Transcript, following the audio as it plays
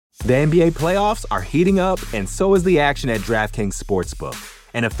The NBA playoffs are heating up, and so is the action at DraftKings Sportsbook,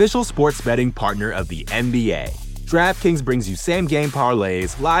 an official sports betting partner of the NBA. DraftKings brings you same-game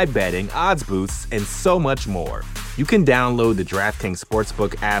parlays, live betting, odds boosts, and so much more. You can download the DraftKings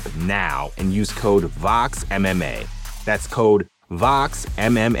Sportsbook app now and use code VOXMMA. That's code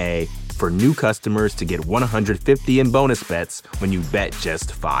VOXMMA for new customers to get $150 in bonus bets when you bet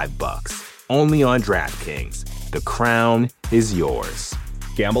just $5. Only on DraftKings. The crown is yours.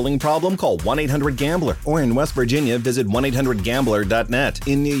 Gambling problem? Call 1-800-GAMBLER. Or in West Virginia, visit 1-800-GAMBLER.net.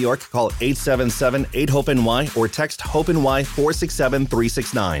 In New York, call 877-8-HOPE-NY or text HOPE-NY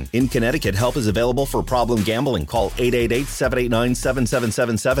 467-369. In Connecticut, help is available for problem gambling. Call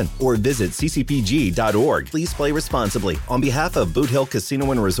 888-789-7777 or visit ccpg.org. Please play responsibly. On behalf of Boot Hill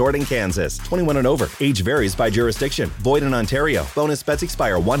Casino and Resort in Kansas, 21 and over. Age varies by jurisdiction. Void in Ontario. Bonus bets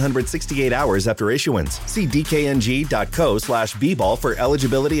expire 168 hours after issuance. See dkng.co/bball for eligibility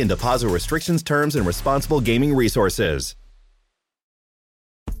and deposit restrictions, terms, and responsible gaming resources.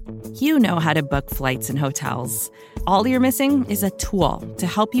 You know how to book flights and hotels. All you're missing is a tool to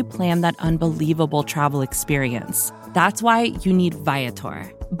help you plan that unbelievable travel experience. That's why you need Viator.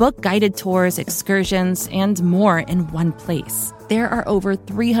 Book guided tours, excursions, and more in one place. There are over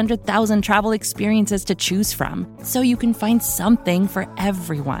 300,000 travel experiences to choose from, so you can find something for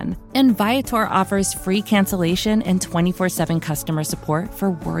everyone. And Viator offers free cancellation and 24/7 customer support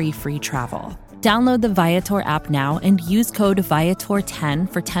for worry-free travel. Download the Viator app now and use code Viator10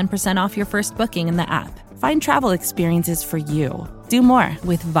 for 10% off your first booking in the app. Find travel experiences for you. Do more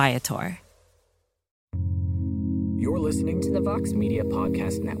with Viator. You're listening to the Vox Media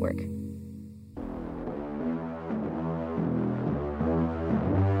Podcast Network.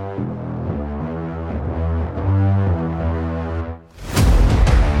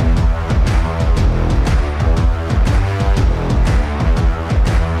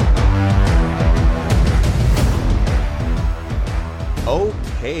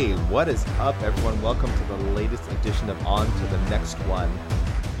 Okay, what is up, everyone? Welcome to the latest edition of On to the Next One,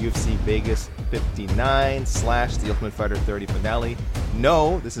 UFC Vegas 59 / The Ultimate Fighter 30 finale.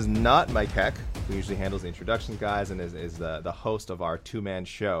 No, this is not Mike Heck, who usually handles the introductions, guys, and is the host of our two-man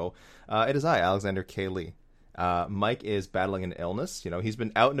show. It is I, Alexander K. Lee. Mike is battling an illness. You know, he's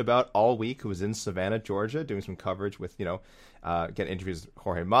been out and about all week. He was in Savannah, Georgia, doing some coverage with, getting interviews with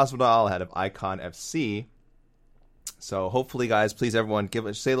Jorge Masvidal, head of Icon FC. So hopefully, guys, please, everyone,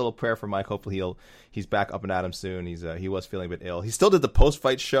 say a little prayer for Mike. Hopefully he's back up and at him soon. He was feeling a bit ill. He still did the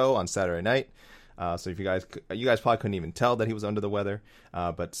post-fight show on Saturday night. So if you guys probably couldn't even tell that he was under the weather.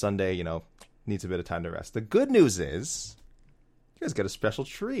 But Sunday, needs a bit of time to rest. The good news is, you guys got a special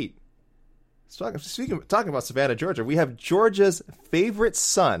treat. Talking about Savannah, Georgia, we have Georgia's favorite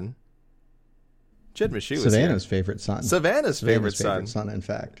son, Jed Meshew. Savannah's favorite son. Savannah's favorite son, in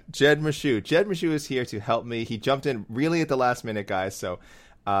fact. Jed Meshew. Jed Meshew is here to help me. He jumped in really at the last minute, guys. So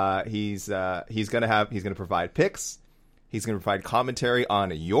he's gonna provide picks. He's gonna provide commentary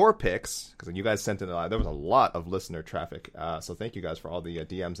on your picks, because you guys sent in a lot. There was a lot of listener traffic. So thank you guys for all the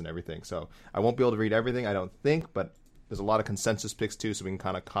DMs and everything. So I won't be able to read everything, I don't think, but there's a lot of consensus picks too, so we can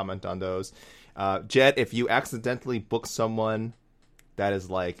kind of comment on those. Jed, if you accidentally book someone that is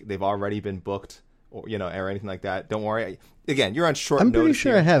like they've already been booked, or anything like that, don't worry. Again, you're on short notice. I'm pretty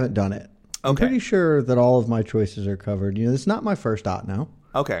sure I haven't done it. Okay. I'm pretty sure that all of my choices are covered. It's not my first dot now.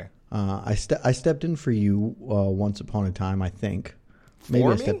 Okay. I stepped in for you once upon a time, I think. Maybe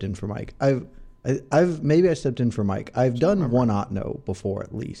I stepped in for Mike. Maybe I stepped in for Mike. I've done one no before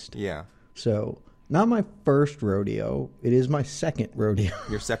at least. Yeah. So not my first rodeo. It is my second rodeo.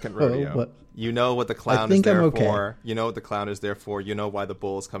 Your second rodeo. But you know what the clown is there for. You know what the clown is there for. You know why the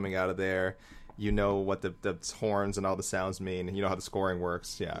bull is coming out of there. You know what the horns and all the sounds mean. You know how the scoring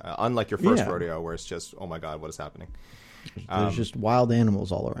works. Yeah. Unlike your first rodeo, where it's just, oh my God, what is happening? There's just wild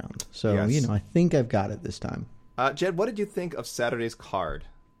animals all around. So, yes. I think I've got it this time. Jed, what did you think of Saturday's card?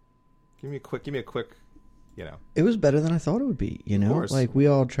 Give me a quick. It was better than I thought it would be. Of course. Like we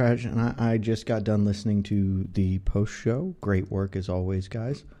all tried, and I just got done listening to the post show. Great work as always,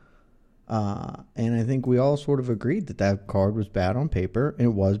 guys. And I think we all sort of agreed that card was bad on paper, and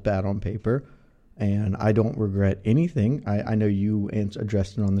it was bad on paper. And I don't regret anything. I know you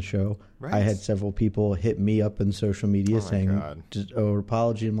addressed it on the show. Right. I had several people hit me up in social media saying,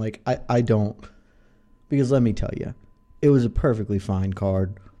 apology. I'm like, I don't. Because let me tell you, it was a perfectly fine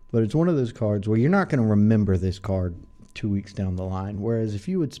card. But it's one of those cards where you're not going to remember this card 2 weeks down the line. Whereas if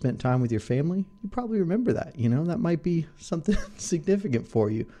you had spent time with your family, you probably remember that. That might be something significant for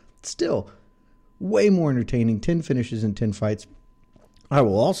you. Still, way more entertaining. 10 finishes and 10 fights. I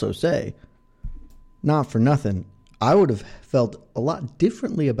will also say, not for nothing, I would have felt a lot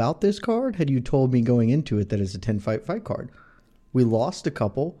differently about this card had you told me going into it that it's a 10-fight fight card. We lost a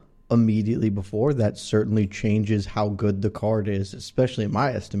couple immediately before. That certainly changes how good the card is, especially in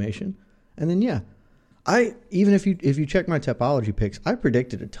my estimation. And then, yeah, even if you check my Topology picks, I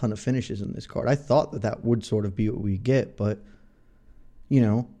predicted a ton of finishes in this card. I thought that would sort of be what we get, but,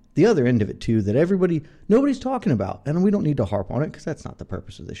 the other end of it, too, that nobody's talking about, and we don't need to harp on it because that's not the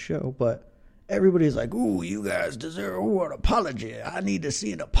purpose of this show, but everybody's like, ooh, you guys deserve an apology. I need to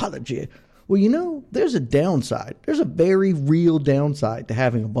see an apology. Well, there's a downside. There's a very real downside to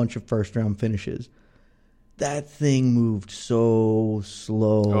having a bunch of first-round finishes. That thing moved so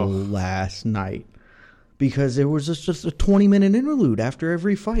slow last night because there was just a 20-minute interlude after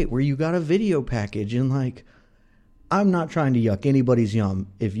every fight where you got a video package. And, I'm not trying to yuck anybody's yum.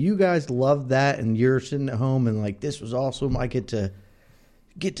 If you guys love that and you're sitting at home and, this was awesome, I get to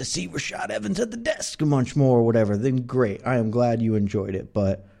see Rashad Evans at the desk much more or whatever, then great. I am glad you enjoyed it.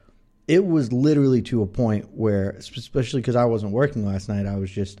 But it was literally to a point where, especially because I wasn't working last night, I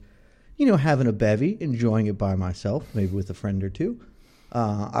was just, having a bevy, enjoying it by myself, maybe with a friend or two.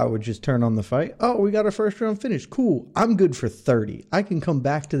 I would just turn on the fight. Oh, we got a first round finish. Cool. I'm good for 30. I can come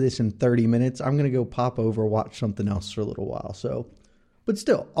back to this in 30 minutes. I'm going to go pop over, watch something else for a little while. So, but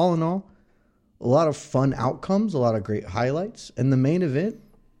still, all in all, a lot of fun outcomes, a lot of great highlights. And the main event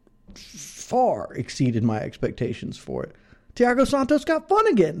far exceeded my expectations for it. Thiago Santos got fun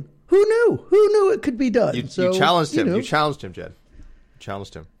again. Who knew? Who knew it could be done? You challenged him. You challenged him, Jed. You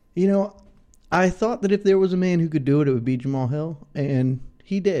challenged him. I thought that if there was a man who could do it, it would be Jamal Hill, and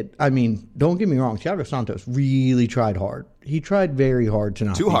he did. I mean, don't get me wrong. Thiago Santos really tried hard. He tried very hard to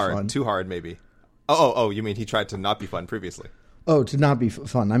not be fun. Too hard, maybe. Oh, you mean he tried to not be fun previously? Oh, to not be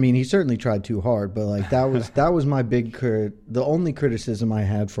fun. I mean, he certainly tried too hard, but that was my big the only criticism I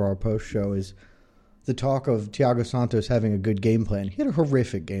had for our post show is the talk of Thiago Santos having a good game plan. He had a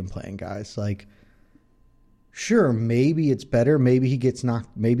horrific game plan, guys. Sure, maybe it's better. Maybe he got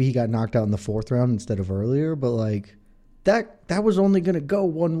knocked out in the 4th round instead of earlier, but that was only going to go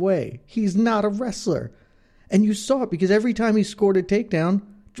one way. He's not a wrestler. And you saw it because every time he scored a takedown,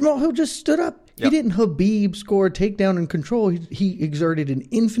 Jamal Hill just stood up. Yep. He didn't Habib score a takedown and control. He exerted an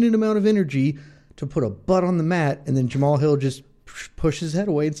infinite amount of energy to put a butt on the mat, and then Jamal Hill just pushed his head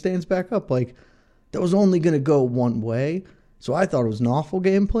away and stands back up. That was only going to go one way. So I thought it was an awful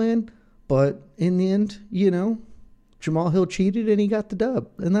game plan. But in the end, Jamal Hill cheated and he got the dub.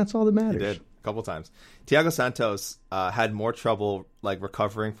 And that's all that matters. He did a couple times. Thiago Santos had more trouble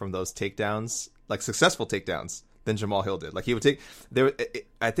recovering from those takedowns, successful takedowns, than Jamal Hill did. He would take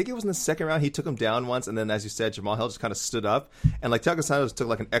I think it was in the 2nd round he took him down once, and then as you said, Jamal Hill just kind of stood up, and Thiago Santos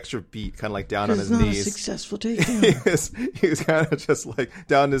took an extra beat, kind of down on his knees. It's not a successful takedown. he was kind of just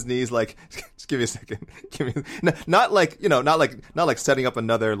down on his knees, just give me a second, not setting up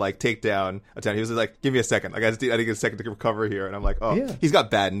another takedown attempt. He was just give me a second, I need to get a second to recover here, and I'm yeah. He's got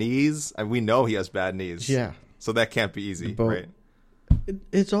bad knees, and we know he has bad knees. Yeah, so that can't be easy, right?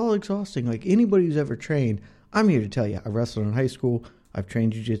 It's all exhausting. Anybody who's ever trained. I'm here to tell you, I wrestled in high school. I've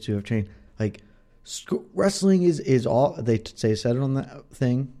trained jiu-jitsu. I've trained, wrestling is all, said it on that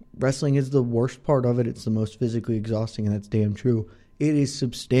thing. Wrestling is the worst part of it. It's the most physically exhausting, and that's damn true. It is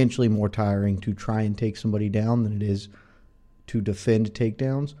substantially more tiring to try and take somebody down than it is to defend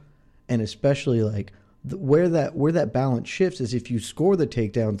takedowns. And especially, where that balance shifts is if you score the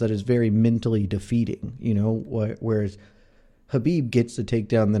takedowns, that is very mentally defeating, whereas Habib gets the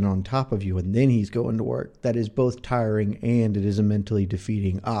takedown then on top of you, and then he's going to work. That is both tiring and it is a mentally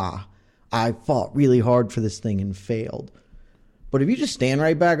defeating, I fought really hard for this thing and failed. But if you just stand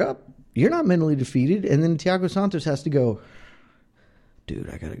right back up, you're not mentally defeated. And then Thiago Santos has to go, dude,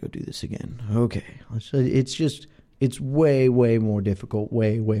 I got to go do this again. Okay. It's way, way more difficult,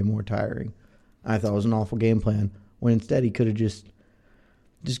 way, way more tiring. I thought it was an awful game plan, when instead he could have just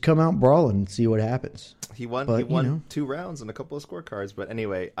come out brawling and see what happens. He won 2 rounds and a couple of scorecards, but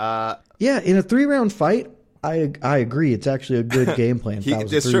anyway. Yeah, in a 3-round fight, I agree. It's actually a good game plan.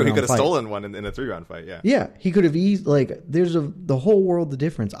 It's true. He could have stolen one in a 3-round fight, yeah. Yeah, he could have there's the whole world of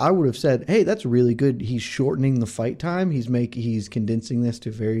difference. I would have said, hey, that's really good. He's shortening the fight time. He's condensing this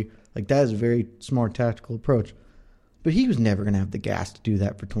to that is a very smart tactical approach. But he was never going to have the gas to do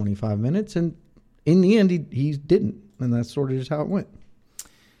that for 25 minutes. And in the end, he didn't. And that's sort of just how it went.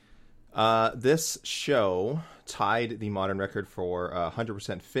 This show tied the modern record for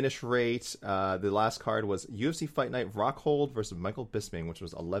 100% finish rate. The last card was UFC Fight Night Rockhold versus Michael Bisping, which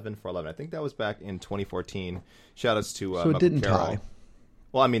was 11 for 11. I think that was back in 2014. Shoutouts to so it didn't Carroll. tie.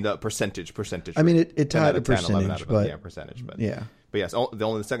 Well, I mean the percentage. I mean it tied a percentage, 11 out of but percentage. But yeah, But yes,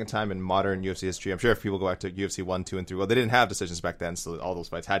 the second time in modern UFC history. I'm sure if people go back to UFC 1, 2, and 3, well, they didn't have decisions back then, so all those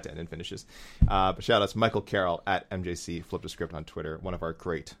fights had to end in finishes. But shout out to Michael Carroll at MJC Flip the Script on Twitter, one of our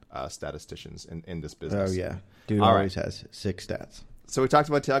great statisticians in this business. Oh, yeah. Dude always has 6 stats. So we talked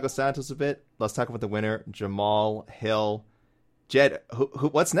about Thiago Santos a bit. Let's talk about the winner, Jamal Hill. Jed,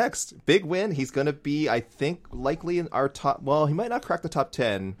 what's next? Big win. He's going to be, I think, likely in our top. Well, he might not crack the top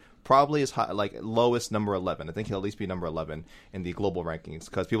 10. Probably as high, like lowest number 11. I think he'll at least be number 11 in the global rankings,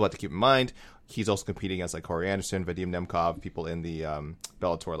 because people have to keep in mind he's also competing against like Corey Anderson, Vadim Nemkov, people in the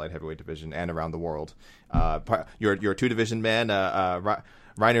Bellator light heavyweight division and around the world. You're a 2-division man.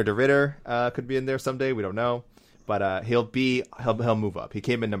 Reiner de Ritter could be in there someday. We don't know, but he'll move up. He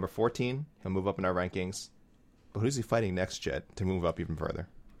came in number 14. He'll move up in our rankings. But who's he fighting next, Jed, to move up even further?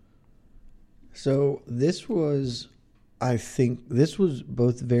 So I think this was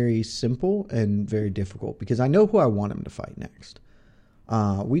both very simple and very difficult, because I know who I want him to fight next.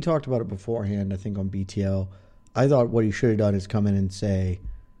 We talked about it beforehand, I think, on BTL. I thought what he should have done is come in and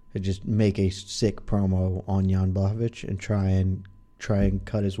just make a sick promo on Jan Blachowicz and try and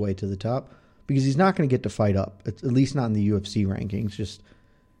cut his way to the top, because he's not going to get to fight up, at least not in the UFC rankings. Just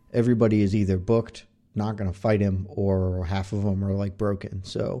everybody is either booked, not going to fight him, or half of them are like broken.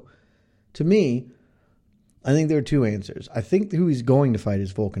 So to me, I think there are 2 answers. I think who he's going to fight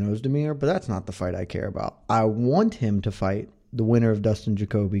is Volkan Ozdemir, but that's not the fight I care about. I want him to fight the winner of Dustin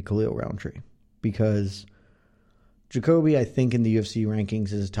Jacoby, Khalil Roundtree, because Jacoby, I think in the UFC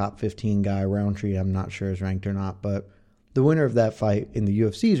rankings, is a top 15 guy. Roundtree, I'm not sure is ranked or not, but the winner of that fight in the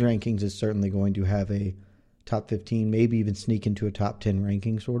UFC's rankings is certainly going to have a top 15, maybe even sneak into a top 10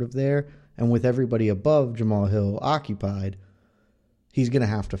 ranking sort of there. And with everybody above Jamal Hill occupied, he's going to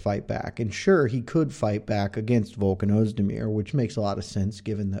have to fight back. And sure, he could fight back against Volkan Ozdemir, which makes a lot of sense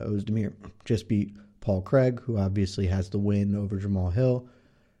given that Ozdemir just beat Paul Craig, who obviously has the win over Jamal Hill.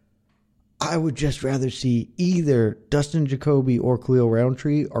 I would just rather see either Dustin Jacoby or Khalil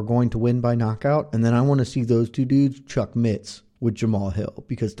Roundtree are going to win by knockout, and then I want to see those 2 dudes chuck mitts with Jamal Hill,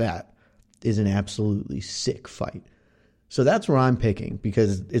 because that is an absolutely sick fight. So that's where I'm picking,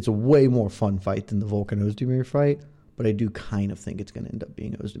 because it's a way more fun fight than the Volkan Ozdemir fight. But I do kind of think it's going to end up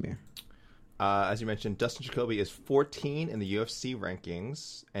being Ozdemir. As you mentioned, Dustin Jacoby is 14 in the UFC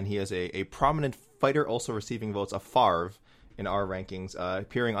rankings, and he is a prominent fighter, also receiving votes, a Favre in our rankings,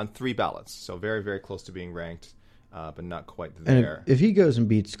 appearing on 3 ballots. So very, very close to being ranked, but not quite there. And if he goes and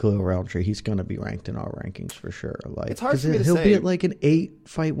beats Khalil Roundtree, he's going to be ranked in our rankings for sure. Like, it's hard for me to he'll say. be at like an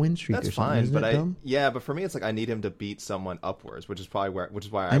 8-fight win streak. That's or something. fine, Isn't but it dumb? but for me, it's like I need him to beat someone upwards, which is why I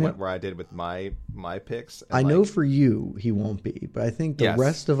went where I did with my picks. I know for you he won't be, but I think the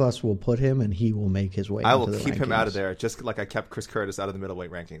rest of us will put him, and he will make his way. I will into the keep rankings. him out of there, just like I kept Chris Curtis out of the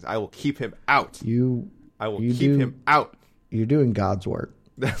middleweight rankings. I will keep him out. I will keep him out. You're doing God's work.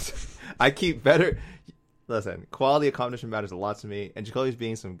 I keep better. Listen, quality of competition matters a lot to me, and Jacoby's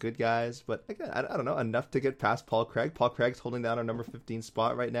being some good guys, but again, I don't know, enough to get past Paul Craig. Paul Craig's holding down our number 15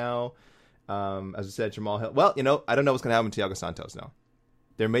 spot right now. As I said, Jamal Hill. Well, I don't know what's going to happen to Thiago Santos now.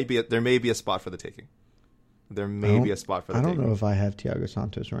 There may be a spot for the taking. I don't know if I have Thiago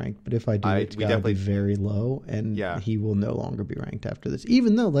Santos ranked, but if I do, it's got to be very low, and he will no longer be ranked after this,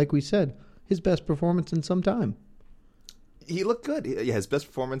 even though, like we said, his best performance in some time. He looked good. His best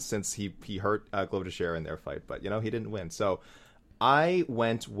performance since he hurt Glover Teixeira in their fight, but he didn't win. So I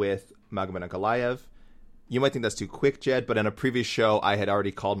went with Magomed Ankalaev. You might think that's too quick, Jed, but in a previous show, I had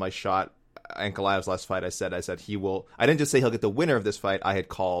already called my shot. Ankalaev's last fight, I said he will. I didn't just say he'll get the winner of this fight. I had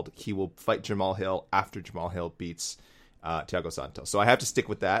called he will fight Jamal Hill after Jamal Hill beats Thiago Santos. So I have to stick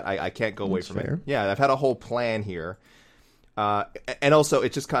with that. I can't go away from it. Yeah, I've had a whole plan here. And also,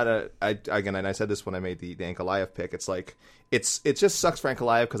 it just kind of, again, and I said this when I made the Ankalaev pick, it's like, it just sucks for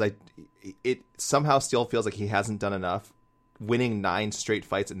Ankalaev because it somehow still feels like he hasn't done enough. Winning 9 straight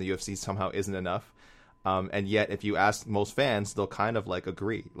fights in the UFC somehow isn't enough. And yet, if you ask most fans, they'll kind of like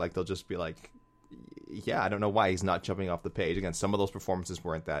agree. Like, they'll just be like, yeah, I don't know why he's not jumping off the page. Again, some of those performances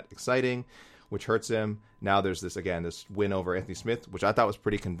weren't that exciting, which hurts him. Now there's this win over Anthony Smith, which I thought was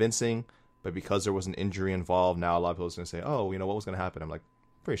pretty convincing. But because there was an injury involved, now a lot of people are going to say, oh, what was going to happen? I'm like,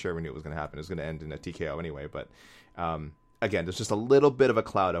 pretty sure we knew it was going to happen. It was going to end in a TKO anyway. But again, there's just a little bit of a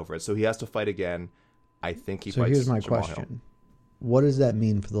cloud over it. So he has to fight again. I think he fights So here's my Jamal question. Hill. What does that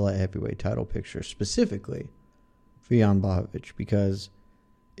mean for the light heavyweight title picture, specifically for Jan Blachowicz? Because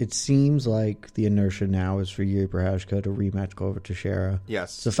it seems like the inertia now is for Yuri Prochazka to rematch Glover Teixeira.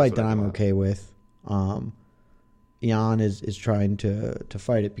 Yes. It's a fight that I'm okay with. Jan is trying to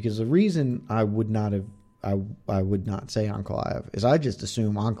fight it because the reason I would not say Ankalaev is I just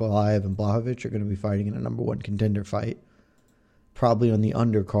assume Ankalaev and Blachowicz are going to be fighting in a number 1 contender fight probably on the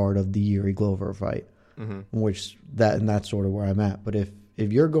undercard of the Yuri Glover fight, that's sort of where I'm at. But if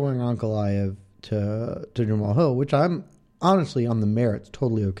you're going Ankalaev to Jamal Hill, which I'm honestly on the merits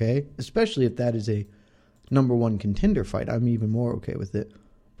totally okay, especially if that is a number one contender fight, I'm even more okay with it.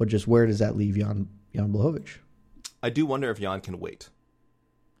 But just where does that leave Jan Blachowicz? I do wonder if Jan can wait.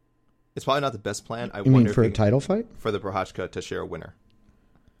 It's probably not the best plan. I wonder mean for a title fight? For the Prochazka to share a winner.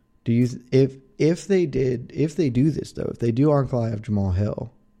 Do you if they do this though, if they do Ankalaev Jamal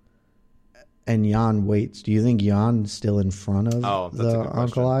Hill and Jan waits, do you think Jan's still in front of the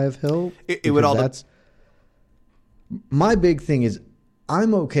Ankalaev Hill? It would all my big thing is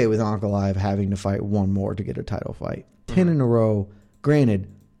I'm okay with Ankalaev having to fight one more to get a title fight. 10 in a row.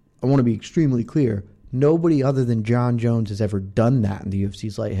 Granted, I want to be extremely clear. Nobody other than John Jones has ever done that in the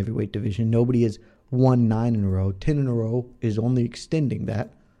UFC's light heavyweight division. Nobody has won 9 in a row. 10 in a row is only extending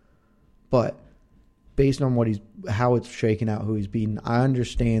that. But based on how it's shaken out, who he's beaten, I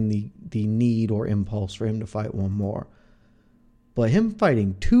understand the need or impulse for him to fight one more. But him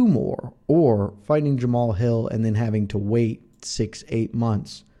fighting 2 more or fighting Jamal Hill and then having to wait 6-8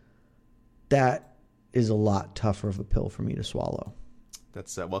 months, that is a lot tougher of a pill for me to swallow.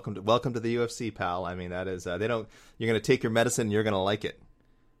 That's welcome to the UFC, pal. I mean, that is you're going to take your medicine and you're going to like it.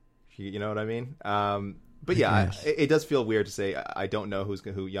 You know what I mean? But yeah, it does feel weird to say I don't know who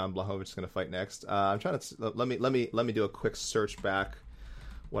Jan Blachowicz is going to fight next. I'm trying to let me do a quick search back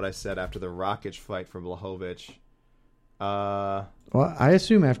what I said after the Rakic fight for Blachowicz. Well, I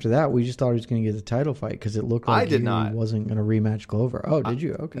assume after that we just thought he was going to get the title fight because it looked like he wasn't going to rematch Glover. Oh, did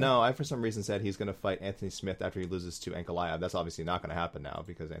you? Okay. No, I for some reason said he's going to fight Anthony Smith after he loses to Ankalaev. That's obviously not going to happen now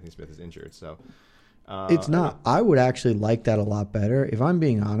because Anthony Smith is injured. So it's not. I would actually like that a lot better. If I'm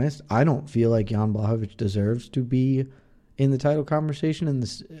being honest, I don't feel like Jan Blachowicz deserves to be in the title conversation. In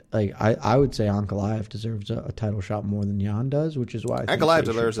this, I would say Ankalaev deserves a title shot more than Jan does, which is why I think Ankalaev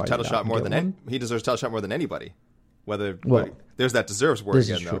deserves a title shot more than he deserves a title shot more than anybody. There's that deserves word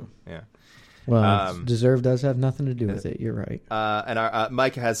again, though. Yeah. Well, deserve does have nothing to do with it. You're right. And our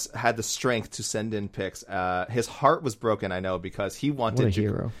Mike has had the strength to send in picks. His heart was broken, I know, because he wanted what a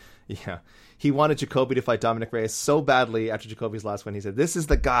hero. Yeah, he wanted Jacoby to fight Dominic Reyes so badly after Jacoby's last win. He said, "This is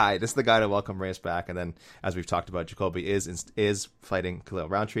the guy. This is the guy to welcome Reyes back." And then, as we've talked about, Jacoby is fighting Khalil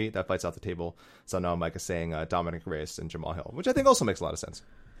Roundtree. That fight's off the table. So now Mike is saying Dominic Reyes and Jamal Hill, which I think also makes a lot of sense.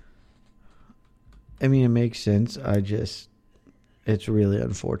 I mean, it makes sense. It's really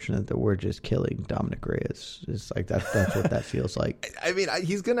unfortunate that we're just killing Dominic Reyes. It's like that's what that feels like. I mean,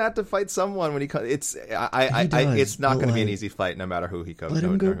 he's gonna have to fight someone when he comes. It's not gonna be an easy fight, no matter who he comes. Let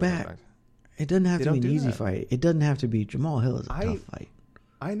him go back. It doesn't have to be an easy fight. It doesn't have to be. Jamal Hill is a tough fight.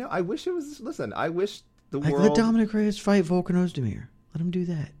 I know. I wish it was. Listen, I wish the world. Let Dominic Reyes fight Volkan Ozdemir. Let him do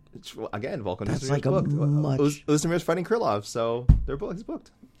that. Again, Volkan That's Ozdemir's like a booked. much. Ozdemir's fighting Krylov, so he's booked.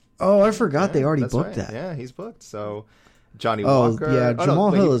 Oh, I forgot they already booked that. Yeah, he's booked. So Johnny Walker. Yeah, Jamal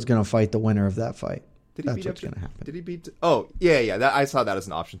Hill is going to fight the winner of that fight. That's what's going to happen. Did he beat? Oh, yeah. I saw that as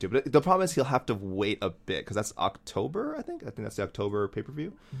an option too. But the problem is he'll have to wait a bit because that's October. I think that's the October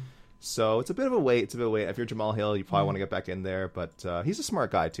pay-per-view. So it's a bit of a wait. If you're Jamal Hill, you probably want to get back in there. But he's a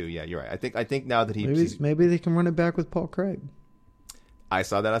smart guy too. Yeah, you're right. I think now that maybe they can run it back with Paul Craig. I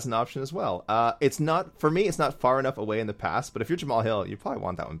saw that as an option as well. It's not for me. It's not far enough away in the past. But if you're Jamal Hill, you probably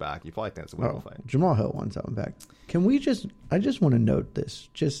want that one back. You probably think it's a winnable fight. Jamal Hill wants that one back. Can we just? I just want to note this.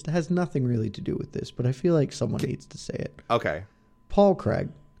 Just has nothing really to do with this, but I feel like someone needs to say it. Okay. Paul Craig.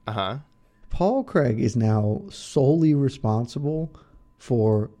 Paul Craig is now solely responsible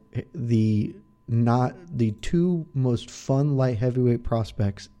for the 2 most fun light heavyweight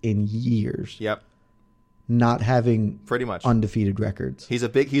prospects in years. Yep. Not having pretty much undefeated records. He's a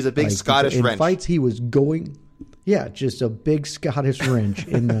big Scottish in wrench. Fights he was going, just a big Scottish wrench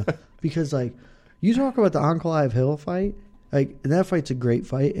in the because you talk about the Ankalaev Hill fight, that fight's a great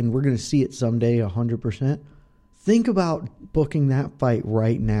fight, and we're gonna see it someday 100%. Think about booking that fight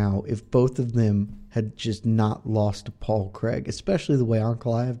right now if both of them had just not lost to Paul Craig, especially the way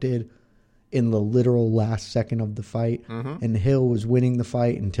Ankalaev did in the literal last second of the fight, and Hill was winning the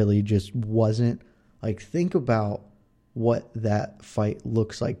fight until he just wasn't. Think about what that fight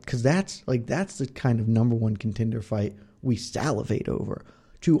looks like, because that's the kind of number one contender fight we salivate over.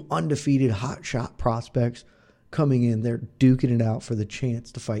 2 undefeated hotshot prospects coming in, they're duking it out for the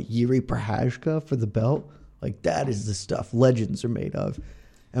chance to fight Yuri Prochazka for the belt. That is the stuff legends are made of.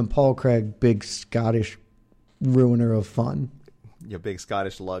 And Paul Craig, big Scottish ruiner of fun. Your big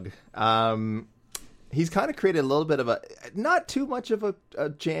Scottish lug. He's kind of created a little bit of not too much of a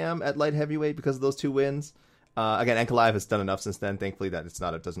jam at light heavyweight because of those 2 wins. Again, Ankalaev has done enough since then. Thankfully, that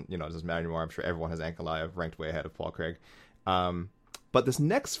it doesn't matter anymore. I'm sure everyone has Ankalaev ranked way ahead of Paul Craig. But this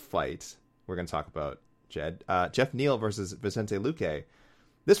next fight we're going to talk about, Jed, Jeff Neal versus Vicente Luque,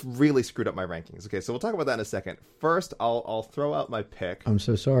 this really screwed up my rankings. Okay, so we'll talk about that in a second. First, I'll throw out my pick. I'm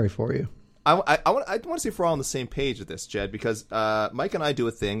so sorry for you. I want to see if we're all on the same page with this, Jed, because Mike and I do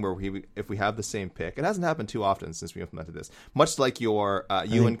a thing where if we have the same pick, it hasn't happened too often since we implemented this. Much like you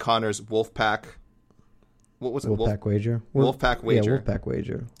and Connor's Wolfpack. What was it? Wolfpack wager. Wolfpack wager. Yeah, Wolfpack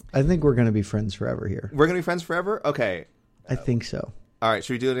wager. I think we're going to be friends forever here. We're going to be friends forever? Okay. I think so. All right.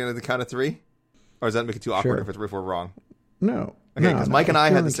 Should we do it on the count of 3? Or does that make it too awkward if we're wrong? No. Okay, because Mike and I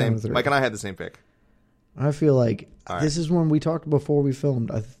had the same. Mike and I had the same pick. I feel like this is one we talked before we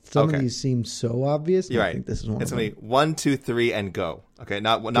filmed. Some of these seem so obvious. You're I right. think this is one. It's of them. going to be 1, 2, 3, and go. Okay,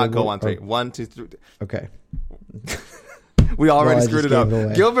 not go on 3. 1, 2, 3. Okay. We already screwed it up.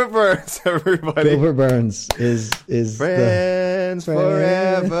 Gilbert Burns, everybody. Gilbert Burns is Friends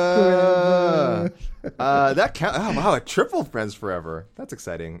forever. That count. Oh, wow, a triple Friends Forever. That's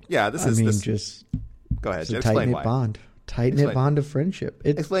exciting. Yeah, this is. Just go ahead. It's a Explain tight-knit bond. Tight-knit bond of friendship.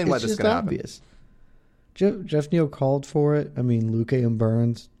 Explain why this is going to happen. Jeff Neal called for it. I mean, Luque and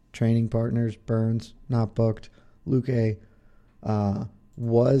Burns, training partners. Burns, not booked. Luque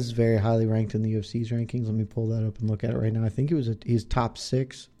was very highly ranked in the UFC's rankings. Let me pull that up and look at it right now. I think he's top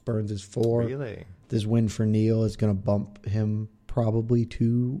 6. Burns is 4. Really? This win for Neal is going to bump him probably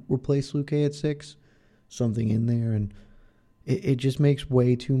to replace Luque at 6. Something in there. And it just makes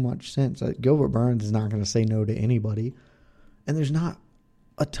way too much sense. Gilbert Burns is not going to say no to anybody. And there's not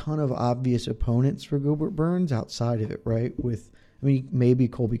a ton of obvious opponents for Gilbert Burns outside of it, right? Maybe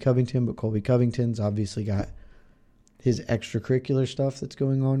Colby Covington, but Colby Covington's obviously got his extracurricular stuff that's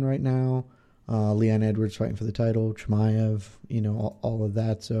going on right now. Leon Edwards fighting for the title, Chimaev, all of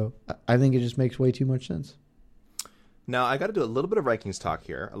that. So I think it just makes way too much sense. Now, I got to do a little bit of rankings talk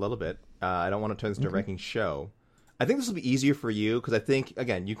here, a little bit. I don't want to turn this into a ranking show. I think this will be easier for you because I think,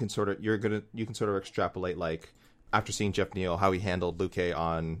 again, you can sort of extrapolate, like, after seeing Jeff Neal, how he handled Luque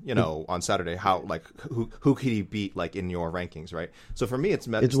on Saturday, who could he beat, like, in your rankings, right? So for me, it's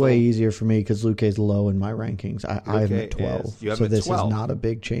way easier for me because Luque's low in my rankings. I have him at 12. So this is not a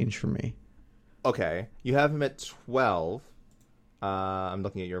big change for me. Okay, you have him at 12. I'm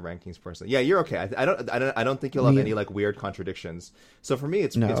looking at your rankings personally. Yeah, you're okay. I don't think you'll have any like weird contradictions. So for me,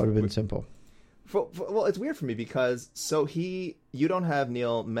 it would have been simple. Well, it's weird for me because you don't have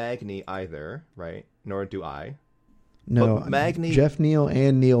Neil Magny either, right? Nor do I. No, Magny, Jeff Neal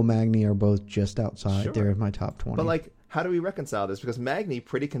and Neil Magny are both just outside. Sure. They're in my top 20. But like, how do we reconcile this? Because Magny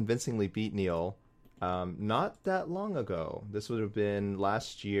pretty convincingly beat Neal not that long ago. This would have been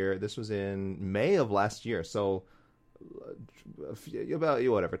last year. This was in May of last year. So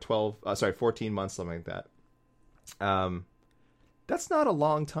about 14 months, something like that. That's not a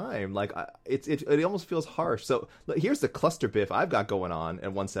long time. Like it almost feels harsh. So here's the cluster biff I've got going on at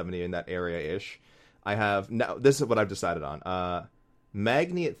 170 in that area ish. I have now. This is what I've decided on.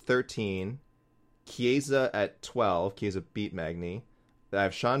 Magny at 13, Chiesa at 12. Chiesa beat Magny. I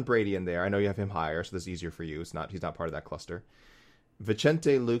have Sean Brady in there. I know you have him higher, so this is easier for you. He's not part of that cluster.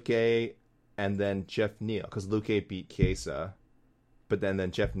 Vicente Luque, and then Jeff Neal, because Luque beat Chiesa, but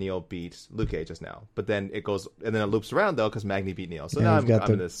then Jeff Neal beat Luque just now. But then it goes, and then it loops around though, because Magny beat Neal. So now I'm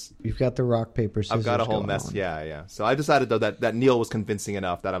in this. You've got the rock paper scissors. I've got a whole mess. On. Yeah. So I decided though that Neal was convincing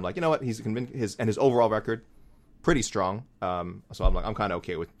enough that I'm like, you know what, he's convinced, his overall record pretty strong. So I'm like, I'm kind of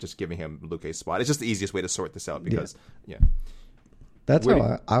okay with just giving him Luque's spot. It's just the easiest way to sort this out because That's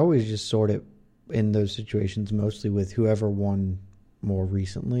how I always just sort it in those situations, mostly with whoever won more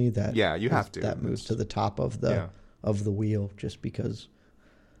recently. That you have to. That moves to the top of the wheel, just because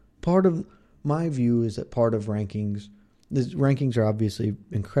part of my view is that part of rankings are obviously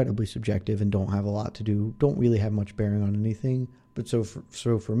incredibly subjective and don't have a lot to do, don't really have much bearing on anything. But so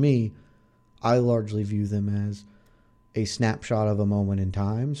for me, I largely view them as a snapshot of a moment in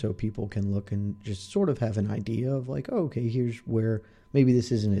time, so people can look and just sort of have an idea of like, oh, okay, here's where maybe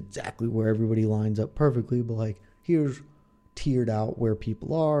this isn't exactly where everybody lines up perfectly, but like here's tiered out where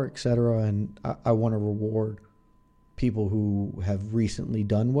people are, etc. And I want to reward people who have recently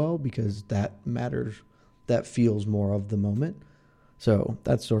done well because that matters. That feels more of the moment. So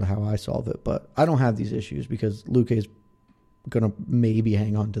that's sort of how I solve it. But I don't have these issues because Luque is going to maybe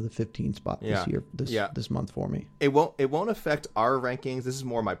hang on to the 15 spot this month for me. It won't affect our rankings. This is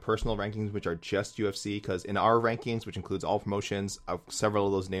more my personal rankings, which are just UFC, because in our rankings, which includes all promotions, several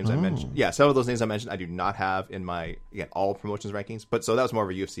of those names I mentioned. Yeah, several of those names I mentioned I do not have in my all promotions rankings. But so that was more of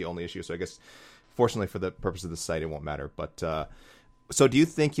a UFC only issue. So I guess fortunately for the purpose of the site, it won't matter. But so do you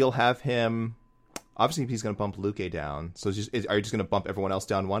think you'll have him? Obviously, he's going to bump Luque down. So are you just going to bump everyone else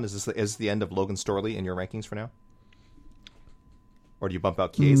down one? Is this the end of Logan Storley in your rankings for now? Or do you bump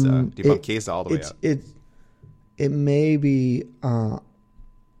out Chiesa? Do you bump Chiesa all the way out? It may be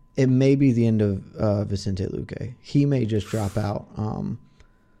the end of Vicente Luque. He may just drop out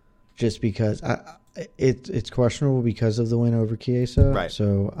just because it's questionable because of the win over Chiesa. Right.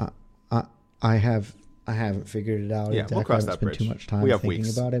 So I haven't figured it out. Yeah, we'll cross that bridge. Too much time we have thinking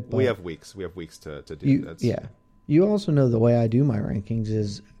weeks. about it. But we have weeks. We have weeks to do that. Yeah. You also know the way I do my rankings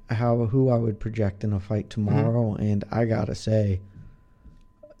is who I would project in a fight tomorrow, and I gotta say,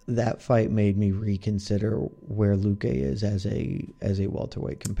 that fight made me reconsider where Luque is as a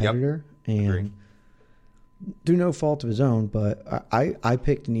welterweight competitor, and Agreed. through no fault of his own, but I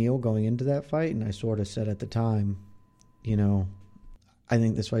picked Neal going into that fight, and I sort of said at the time, I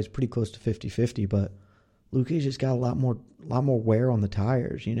think this fight's pretty close to 50-50, but Luque's just got a lot more wear on the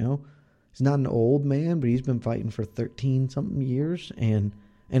tires. He's not an old man, but he's been fighting for 13-something years and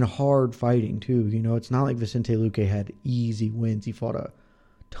hard fighting too. It's not like Vicente Luque had easy wins. He fought a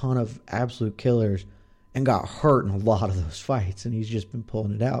ton of absolute killers and got hurt in a lot of those fights, and he's just been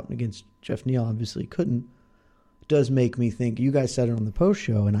pulling it out. And against Jeff Neal, obviously couldn't. It does make me think, you guys said it on the post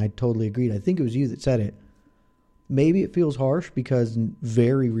show, and I totally agreed. I think it was you that said it. Maybe it feels harsh because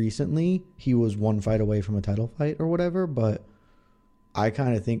very recently he was one fight away from a title fight or whatever, but I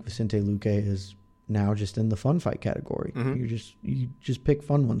kind of think Vicente Luque is now just in the fun fight category. You just pick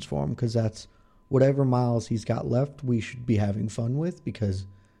fun ones for him because that's whatever miles he's got left, we should be having fun with because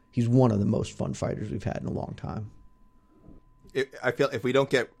he's one of the most fun fighters we've had in a long time. I feel if we don't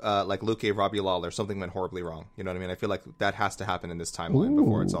get like Luque, Robbie Lawler, something went horribly wrong. You know what I mean? I feel like that has to happen in this timeline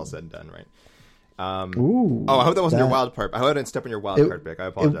before it's all said and done, right? I hope that wasn't your wild card. I hope I didn't step on your wild card pick. I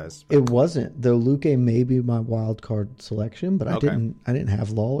apologize. It wasn't. Though Luque may be my wild card selection, but I didn't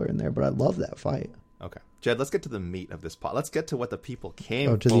have Lawler in there. But I love that fight. Okay, Jed, let's get to the meat of this pot. Let's get to what the people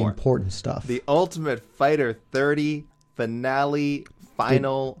came for. To the important stuff. The Ultimate Fighter 30 finale,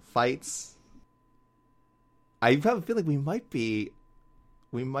 final fights. I have a feeling we might be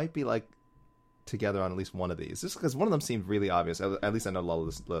like together on at least one of these, just because one of them seemed really obvious. At least I know a lot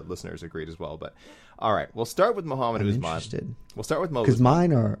of the listeners agreed as well. But all right, we'll start with Muhammad Usman. Interested. We'll start with Mo because Usman.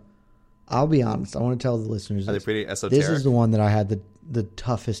 mine are. I'll be honest. I want to tell the listeners. Are they pretty esoteric? This is the one that I had the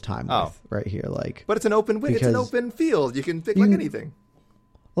toughest time with right here. But it's an open win. It's an open field. You can pick like anything.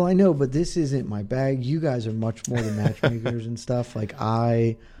 Well, I know, but this isn't my bag. You guys are much more the matchmakers and stuff.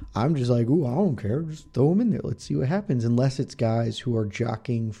 I'm just like, ooh, I don't care. Just throw them in there. Let's see what happens. Unless it's guys who are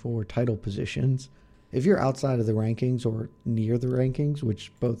jockeying for title positions. If you're outside of the rankings or near the rankings,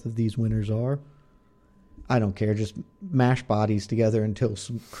 which both of these winners are, I don't care. Just mash bodies together until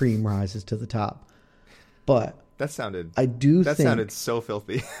some cream rises to the top. But that sounded so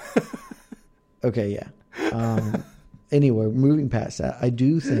filthy. Okay, yeah. Anyway, moving past that, I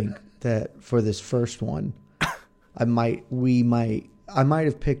do think that for this first one, I might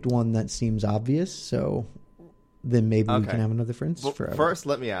have picked one that seems obvious, so then maybe we can have another for instance forever. First,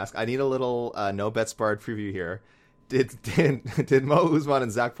 let me ask. I need a little no bets barred preview here. Did Mo Usman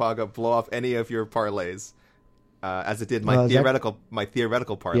and Zach Paga blow off any of your parlays? As it did my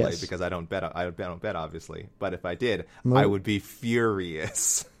theoretical parlay, yes. Because I don't bet obviously. But if I did, I would be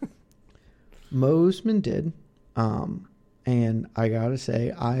furious. Mo Usman did. And I gotta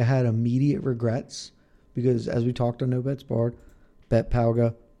say, I had immediate regrets because, as we talked on No Bets Barred, bet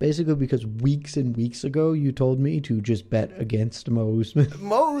Pauga, basically because weeks and weeks ago you told me to just bet against Mo Usman.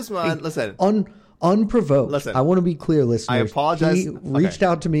 Mo Usman, listen, unprovoked. Listen, I want to be clear, listeners. I apologize. He reached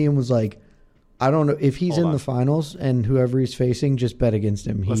out to me and was like, I don't know if he's in the finals and whoever he's facing, just bet against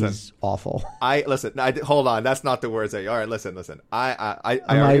him. He's awful. Hold on. That's not the words that you. All right, listen. I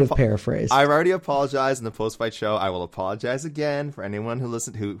might have paraphrased. I've already apologized in the post-fight show. I will apologize again for anyone who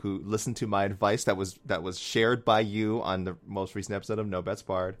listened to my advice that was shared by you on the most recent episode of No Bets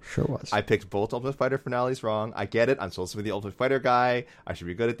Barred. Sure was. I picked both Ultimate Fighter finales wrong. I get it. I'm supposed to be the Ultimate Fighter guy. I should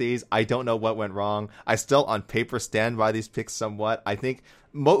be good at these. I don't know what went wrong. I still, on paper, stand by these picks somewhat. I think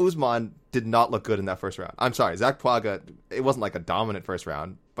Mo Usman did not look good in that first round. I'm sorry, Zach Paga, it wasn't like a dominant first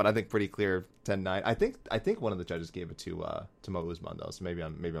round, but I think pretty clear 10-9. I think one of the judges gave it to Mo Usman though, so maybe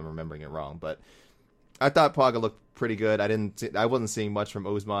I'm remembering it wrong. But I thought Paga looked pretty good. I wasn't seeing much from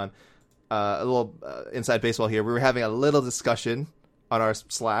Usman. A little inside baseball here. We were having a little discussion on our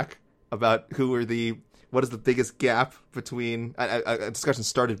Slack about what is the biggest gap between. A discussion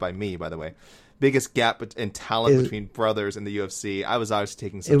started by me, by the way. Biggest gap in talent between brothers in the UFC. I was obviously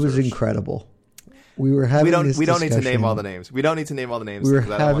taking some. It was incredible. We were having. We don't need to name all the names. We don't need to name all the names. We were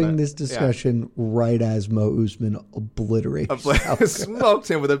having this discussion right as Mo Usman obliterated. Smoked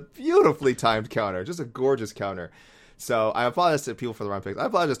him with a beautifully timed counter, just a gorgeous counter. So I apologize to people for the wrong picks. I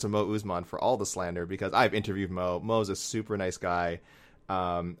apologize to Mo Usman for all the slander because I've interviewed Mo. Mo's a super nice guy.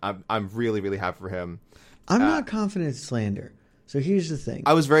 I'm really, really happy for him. I'm not confident it's slander. So here's the thing.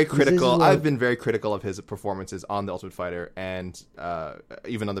 I was very critical. I've been very critical of his performances on The Ultimate Fighter and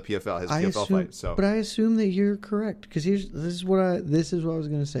even on the PFL, his PFL fight. So, but I assume that you're correct because this is what I was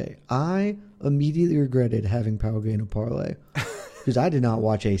going to say. I immediately regretted having Power Gain a parlay because I did not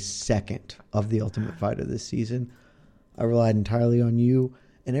watch a second of The Ultimate Fighter this season. I relied entirely on you,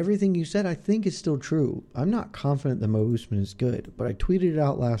 and everything you said I think is still true. I'm not confident that Mo Usman is good, but I tweeted it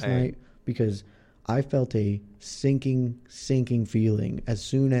out last night because I felt a sinking feeling as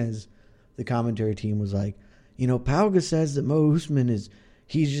soon as the commentary team was like, Pauga says that Mo Usman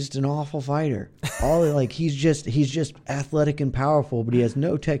he's just an awful fighter. He's just athletic and powerful, but he has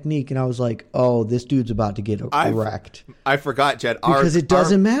no technique. And I was like, oh, this dude's about to get wrecked. I forgot, Jed. Because it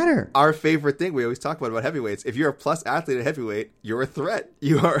doesn't matter. Our favorite thing we always talk about heavyweights. If you're a plus athlete at heavyweight, you're a threat.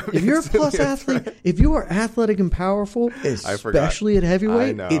 You are. If you're a plus athlete, if you are athletic and powerful, especially at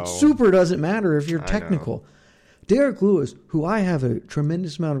heavyweight, it super doesn't matter if you're technical. Derek Lewis, who I have a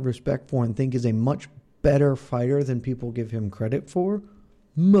tremendous amount of respect for and think is a much better fighter than people give him credit for,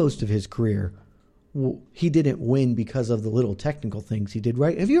 most of his career, he didn't win because of the little technical things he did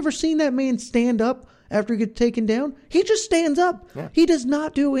right. Have you ever seen that man stand up after he gets taken down? He just stands up. Yeah. He does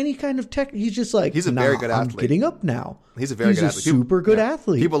not do any kind of tech. He's just like, he's a very good athlete. I'm getting up now. He's a very good athlete. Super good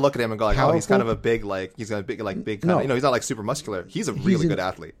athlete. People look at him and go like, oh, he's kind of a big, he's got a big, big kind of, he's not like super muscular. He's a really good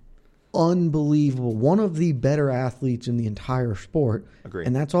athlete. Unbelievable. One of the better athletes in the entire sport. Agreed.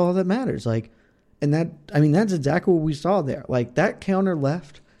 And that's all that matters. That's exactly what we saw there. That counter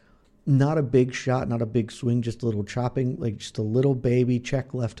left, not a big shot, not a big swing, just a little chopping, just a little baby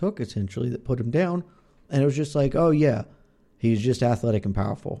check left hook, essentially, that put him down. And it was just like, oh, yeah, he's just athletic and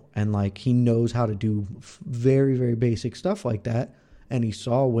powerful. And, he knows how to do very, very basic stuff like that. And he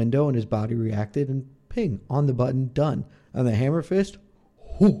saw a window and his body reacted and ping, on the button, done. And the hammer fist,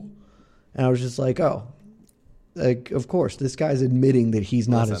 whoo. And I was just like, oh. Of course, this guy's admitting that he's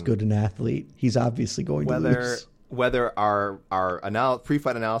not as good an athlete. He's obviously going to lose. Whether our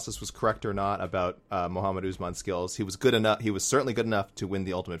pre-fight analysis was correct or not about Muhammad Usman's skills, he was good enough. He was certainly good enough to win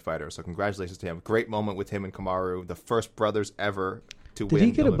the Ultimate Fighter. So congratulations to him. Great moment with him and Kamaru, the first brothers ever to win. Did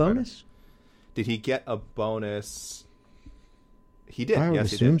he get a bonus? Fighter. Did he get a bonus? He did. I would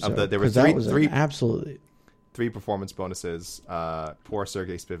assume so. There were three absolutely. 3 performance bonuses. Poor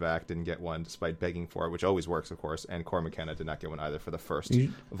Sergey Spivak didn't get one despite begging for it, which always works, of course. And Corey McKenna did not get one either for the first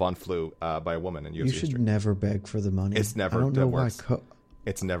Von Flue by a woman in UFC history. You should never beg for the money. It's never. I don't know why.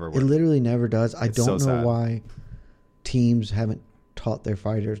 It's never worked. It literally never does. I don't know why teams haven't taught their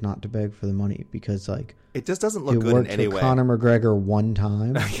fighters not to beg for the money because it just doesn't look good in any way. Conor McGregor one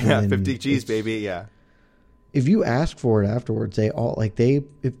time. Yeah, 50 G's, baby. Yeah. If you ask for it afterwards, it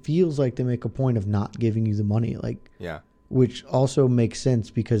feels like they make a point of not giving you the money, which also makes sense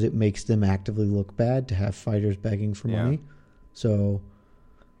because it makes them actively look bad to have fighters begging for money. So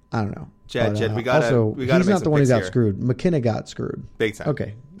I don't know. Jed, we got to. He's not the one who got screwed. McKenna got screwed big time.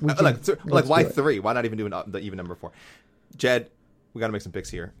 Okay, why 3? Why not even do the even number 4? Jed, we got to make some picks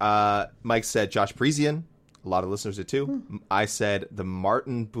here. Mike said Josh Parisian. A lot of listeners did too. I said the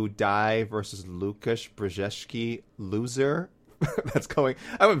Martin Budai versus Lukasz Brzezinski loser. That's going.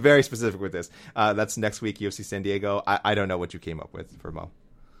 I went very specific with this. That's next week, UFC San Diego. I don't know what you came up with for Mo.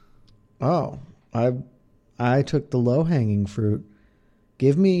 Oh, I took the low hanging fruit.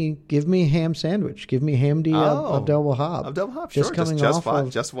 Give me ham sandwich. Give me Hamdi Abdel Wahab. Abdel Wahab, sure. Just fought.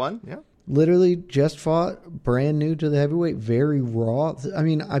 Just won. Yeah. Literally just fought, brand new to the heavyweight, very raw. I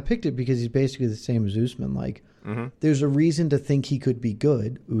mean, I picked it because he's basically the same as Usman. There's a reason to think he could be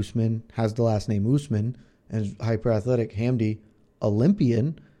good. Usman has the last name Usman and hyper athletic. Hamdi,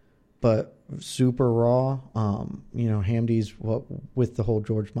 Olympian, but super raw. Hamdi's with the whole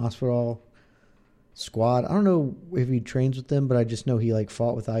George Masvidal squad. I don't know if he trains with them, but I just know he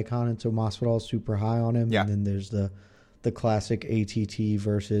fought with Icon, and so Masvidal's super high on him. Yeah. And then there's the classic ATT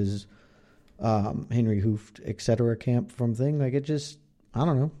versus Henry Hooft, etc. camp from thing. I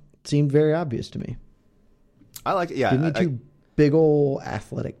don't know. It seemed very obvious to me. I like it. Yeah. Give me two big old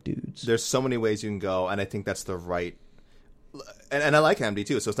athletic dudes. There's so many ways you can go, and I think that's the right. And I like Hamdi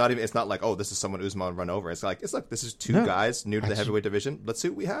too. So it's not like, oh, this is someone Usman run over. It's like this is two guys new to the heavyweight division. Let's see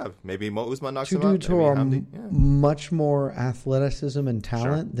what we have. Maybe Mo Usman knocks him out. Two dudes who are much more athleticism and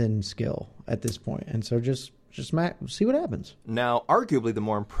talent than skill at this point. And so just see what happens. Now, arguably the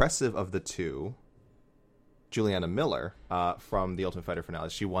more impressive of the two Juliana Miller from the Ultimate Fighter finale.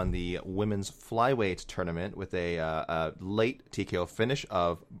 She won the women's flyweight tournament with a late TKO finish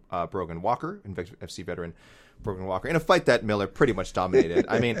of Brogan Walker, UFC veteran Brogan Walker, in a fight that Miller pretty much dominated.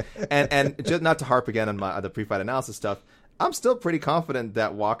 I mean, and just not to harp again on the pre-fight analysis stuff, I'm still pretty confident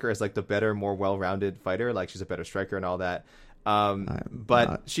that Walker is like the better, more well-rounded fighter. Like, she's a better striker and all that.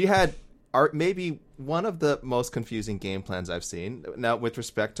 But she had maybe one of the most confusing game plans I've seen. Now, with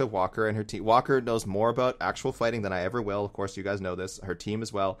respect to Walker and her team, Walker knows more about actual fighting than I ever will. Of course, you guys know this. Her team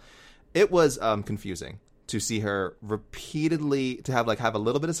as well. It was confusing to see her repeatedly to have a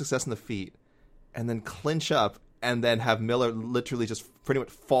little bit of success in the feet, and then clinch up, and then have Miller literally just pretty much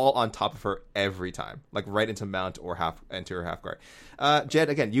fall on top of her every time, like right into mount or into her half guard. Jed,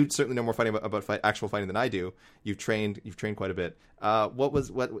 again, you certainly know more fighting about actual fighting than I do. You've trained quite a bit. What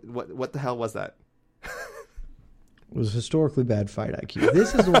the hell was that? It was historically bad fight IQ.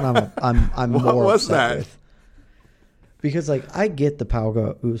 This is what I'm what more was upset that? with. Because I get the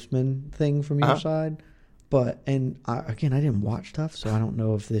Pauga Usman thing from your side, but I didn't watch stuff, so I don't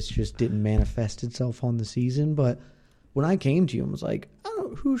know if this just didn't manifest itself on the season. But when I came to you and was like,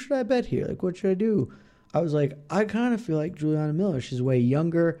 who should I bet here? Like, what should I do? I was like, I kind of feel like Juliana Miller. She's way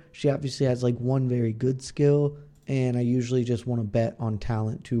younger. She obviously has one very good skill, and I usually just want to bet on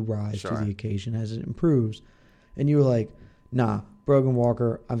talent to rise to the occasion as it improves. And you were like, nah, Brogan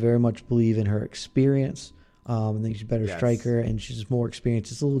Walker, I very much believe in her experience. I think she's a better striker, and she's more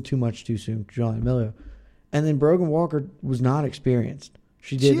experienced. It's a little too much too soon for Juliana Miller. And then Brogan Walker was not experienced.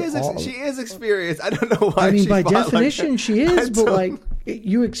 She is experienced. I don't know why. I mean, by definition, she is. But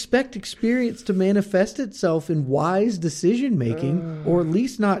you expect experience to manifest itself in wise decision making, or at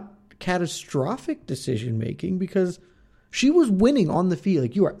least not catastrophic decision making, because she was winning on the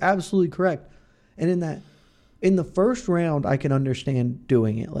field. You are absolutely correct. And in the first round, I can understand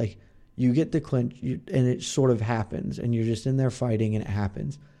doing it. You get the clinch, and it sort of happens, and you're just in there fighting, and it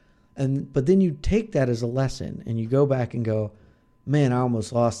happens. But then you take that as a lesson, and you go back and go, man, I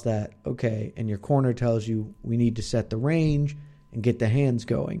almost lost that. Okay. And your corner tells you we need to set the range and get the hands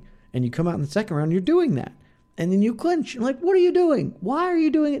going. And you come out in the second round, you're doing that. And then you clinch. You're like, what are you doing? Why are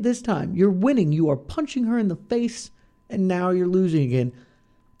you doing it this time? You're winning. You are punching her in the face, and now you're losing again.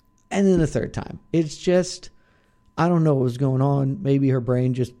 And then the third time. It's just, I don't know what was going on. Maybe her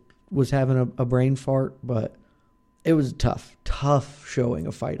brain just was having a brain fart, but it was tough showing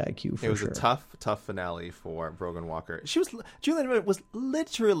of fight IQ for sure. It was a tough finale for Brogan Walker. Juliana Miller was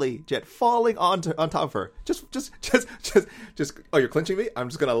literally falling on top of her. Just. Oh, you're clinching me? I'm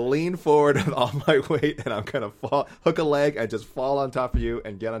just gonna lean forward with all my weight, and I'm gonna hook a leg and just fall on top of you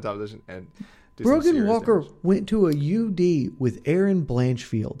and get on top of the position and do Brogan Walker went to a UD with Erin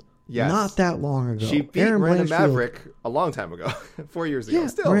Blanchfield. Yes. Not that long ago. She beat Miranda Maverick a long time ago, 4 years ago. Yeah,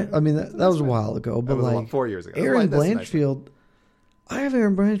 still. that was a while ago. But 4 years ago. Erin Blanchfield, I have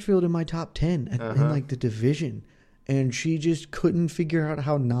Erin Blanchfield in my top 10 in the division. And she just couldn't figure out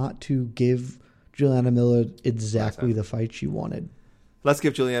how not to give Juliana Miller exactly the fight she wanted. Let's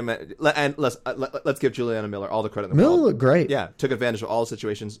give Juliana Miller all the credit in the world. Miller looked great. Yeah, took advantage of all the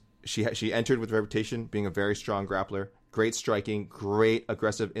situations. She entered with reputation, being a very strong grappler. Great striking, great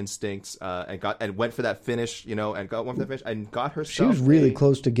aggressive instincts, and went for that finish, went for that finish and got herself. She was really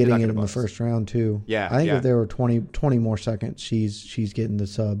close to getting it in the first round too. Yeah, I think if there were 20 more seconds, she's getting the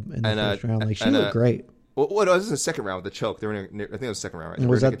sub in the first round. She looked great. Well, it was in the second round with the choke. They were I think it was the second round, right?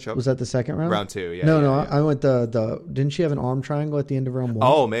 Was that the second round? Round 2, yeah. No, I went the. Didn't she have an arm triangle at the end of round 1?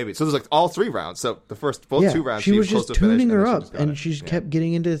 Oh, maybe. So there's all 3 rounds. So the first 2 rounds, she was just tuning her up, and she just kept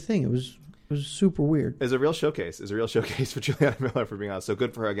getting into the thing. It was super weird. It's a real showcase. For Juliana Miller, for being honest. So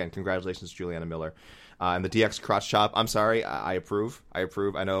good for her again. Congratulations, Juliana Miller. And the DX crotch chop. I'm sorry. I approve. I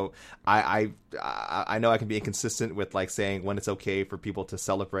know. I know I can be inconsistent with saying when it's okay for people to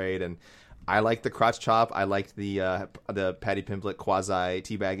celebrate, and I like the crotch chop. I like the Patty Pimblett quasi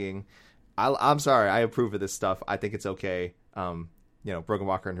teabagging. I'm sorry. I approve of this stuff. I think it's okay. Brogan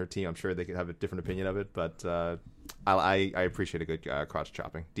Walker and her team, I'm sure they could have a different opinion of it, but I appreciate a good crotch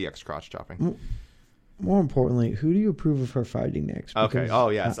chopping, DX crotch chopping. More importantly, who do you approve of her fighting next? Because okay. Oh,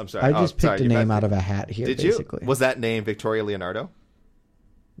 yes. I'm sorry. I just picked a name out of a hat here, Did basically. You? Was that name Victoria Leonardo?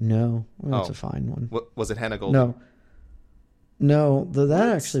 No. Well, that's a fine one. Was it Hannah Golden? No. That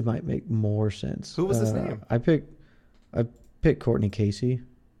actually might make more sense. Who was this name? I picked Courtney Casey.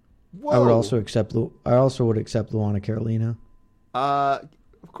 Whoa. I would also accept Luana Carolina.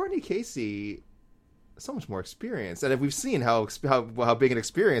 Courtney Casey, so much more experience, and we've seen how big an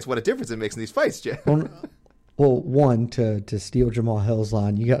experience, what a difference it makes in these fights, Jay. Well, Well, one, to steal Jamal Hill's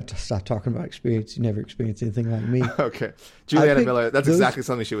line, you got to stop talking about experience. You never experienced anything like me. Okay. Juliana Miller, that's exactly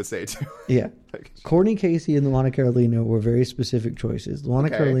something she would say, too. Yeah. Courtney Casey and Luana Carolina were very specific choices.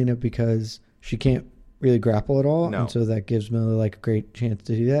 Luana Carolina because she can't really grapple at all, and so that gives Miller like a great chance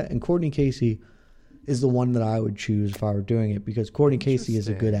to do that. And Courtney Casey is the one that I would choose if I were doing it because Courtney Casey is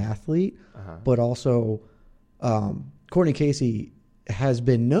a good athlete, but also Courtney Casey has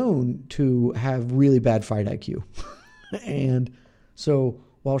been known to have really bad fight IQ. And so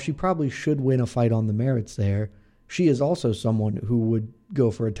while she probably should win a fight on the merits there, she is also someone who would go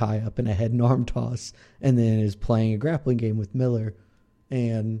for a tie-up and a head and arm toss and then is playing a grappling game with Miller.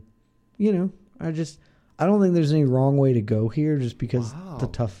 And, you know, I don't think there's any wrong way to go here just because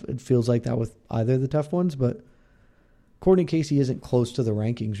it feels like that with either of the tough ones. But Courtney Casey isn't close to the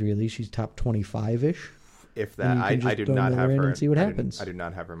rankings, really. She's top 25-ish. If that, I do not have her. And see what happens. I do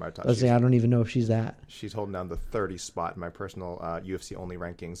not have her in my top. I don't even know if she's that. She's holding down the 30 spot in my personal UFC only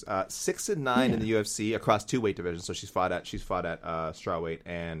rankings. 6-9 in the UFC across 2 weight divisions. So she's fought at strawweight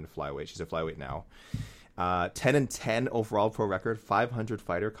and flyweight. She's a flyweight now. 10-10 overall pro record. 500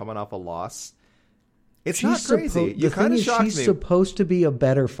 fighter coming off a loss. She's not crazy. You kind of shocked me. She's supposed to be a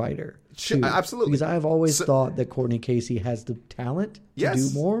better fighter. Absolutely. Because I've always thought that Courtney Casey has the talent to do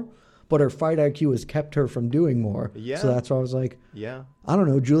more. But her fight IQ has kept her from doing more. Yeah. So that's why I was like, I don't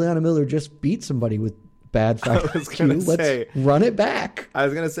know, Juliana Miller just beat somebody with bad fight IQ. Let's run it back. I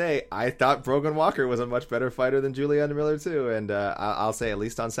was going to say, I thought Brogan Walker was a much better fighter than Juliana Miller, too. And I'll say, at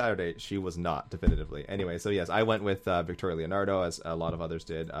least on Saturday, she was not, definitively. Anyway, so yes, I went with Victoria Leonardo, as a lot of others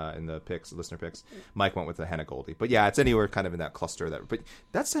did in the listener picks. Mike went with the Hannah Goldie. But yeah, it's anywhere kind of in that cluster. But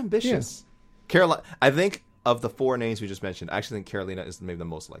that's ambitious. Yeah. Carolina, I think of the 4 names we just mentioned, I actually think Carolina is maybe the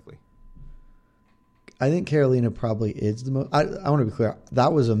most likely. I think Carolina probably is the most. I want to be clear.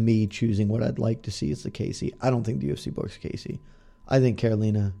 That was me choosing what I'd like to see as the Casey. I don't think the UFC books Casey. I think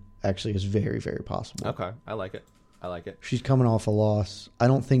Carolina actually is very, very possible. Okay. I like it. She's coming off a loss. I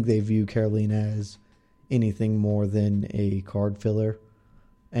don't think they view Carolina as anything more than a card filler.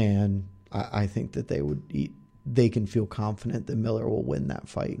 And I think that they can feel confident that Miller will win that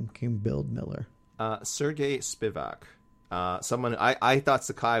fight and can build Miller. Sergey Spivak. Someone I thought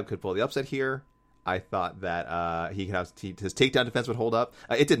Sakai could pull the upset here. I thought that he could have his takedown defense would hold up.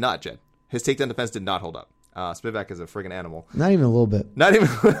 It did not, Jed. His takedown defense did not hold up. Spivak is a friggin' animal. Not even a little bit. Not even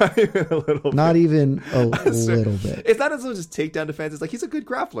a little bit. Not even a little bit. It's not as though just takedown defense. It's like he's a good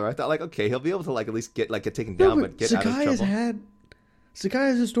grappler. I thought like, okay, he'll be able to like at least get taken down, but get out of trouble. Sakai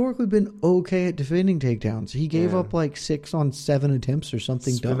has historically been okay at defending takedowns. He gave up like 6 on 7 attempts or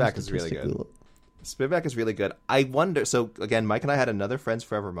something. Spivak is really good. Spivak is really good. I wonder. So again, Mike and I had another Friends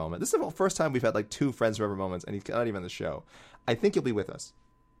Forever moment. This is the first time we've had like 2 Friends Forever moments, and he's not even on the show. I think he'll be with us.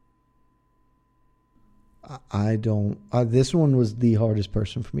 I don't. This one was the hardest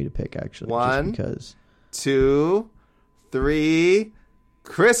person for me to pick, actually. 1, just because. 2, 3.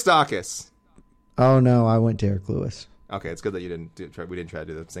 Chris Dawkins. Oh no, I went Derek Lewis. Okay, it's good that we didn't try to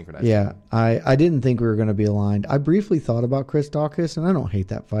do the synchronized. Yeah, I didn't think we were going to be aligned. I briefly thought about Chris Dawkins, and I don't hate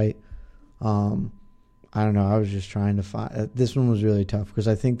that fight. I don't know. I was just trying to find. This one was really tough because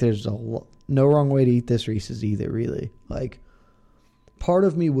I think there's no wrong way to eat this Reese's either. Really, like part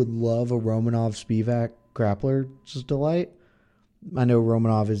of me would love a Romanov Spivak grappler's delight. I know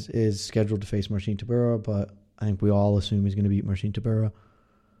Romanov is scheduled to face Marcin Tybura, but I think we all assume he's going to beat Marcin Tybura.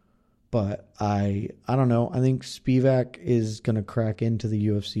 But I don't know. I think Spivak is going to crack into the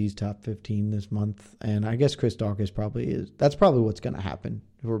UFC's top 15 this month, and I guess Chris Dawkins probably is. That's probably what's going to happen,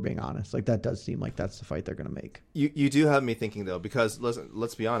 if we're being honest. Like that does seem like that's the fight they're going to make. You do have me thinking though, because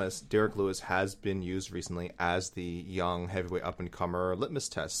let's be honest, Derek Lewis has been used recently as the young heavyweight up and comer litmus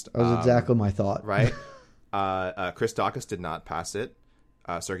test. That was exactly my thought. Right. Chris Dawkins did not pass it.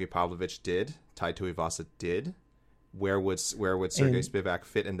 Sergey Pavlovich did. Tai Tuivasa did. Where would Sergey Spivak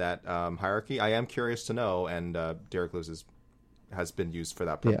fit in that hierarchy? I am curious to know, and Derek Lewis has been used for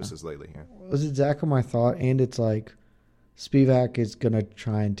that purposes lately. Yeah. It was exactly my thought, and it's like Spivak is going to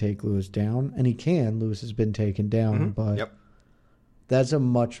try and take Lewis down, and he can. Lewis has been taken down, but that's a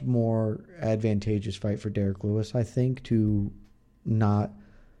much more advantageous fight for Derek Lewis, I think, to not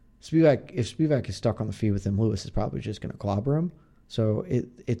Spivak. If Spivak is stuck on the feet with him, Lewis is probably just going to clobber him. So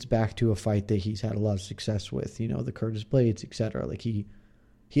it's back to a fight that he's had a lot of success with, the Curtis Blades, etc. Like he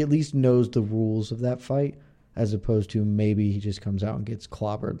at least knows the rules of that fight, as opposed to maybe he just comes out and gets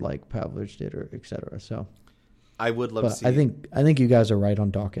clobbered like Pavlovich did, or etc. So I would love to see. I think you guys are right on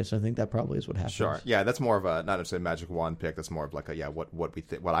Dawkins. I think that probably is what happens. Sure. Yeah, that's more of a not necessarily a magic wand pick. That's more of like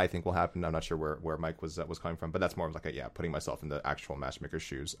what I think will happen. I'm not sure where Mike was coming from, but that's more of like putting myself in the actual matchmaker's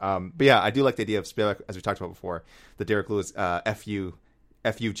shoes. But yeah, I do like the idea of Spivak, as we talked about before, the Derek Lewis FU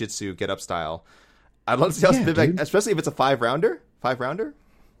Jitsu get up style. I'd love to see how Spivak, especially if it's a 5-rounder. 5-rounder?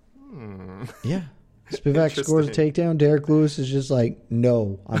 Yeah. Spivak scores a takedown. Derek Lewis is just like,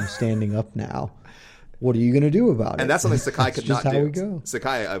 no, I'm standing up now. What are you going to do about it? And that's something Sakai could not do. That's how we go.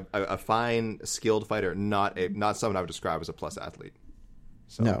 Sakai, a fine, skilled fighter, not someone I would describe as a plus athlete.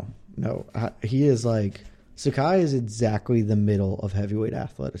 So. No. He is like, Sakai is exactly the middle of heavyweight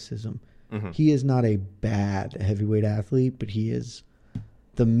athleticism. Mm-hmm. He is not a bad heavyweight athlete, but he is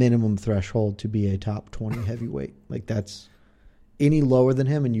the minimum threshold to be a top 20 heavyweight. Like, that's any lower than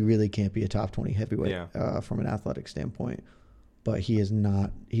him, and you really can't be a top 20 heavyweight from an athletic standpoint. But he is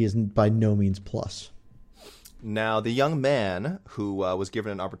by no means plus. Now, the young man who was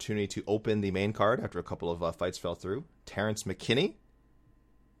given an opportunity to open the main card after a couple of fights fell through, Terrence McKinney.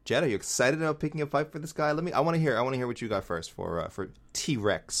 Jed, are you excited about picking a fight for this guy? I want to hear what you got first for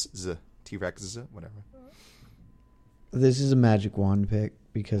T-Rex, whatever. This is a magic wand pick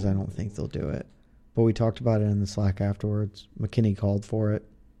because I don't think they'll do it. But we talked about it in the Slack afterwards. McKinney called for it.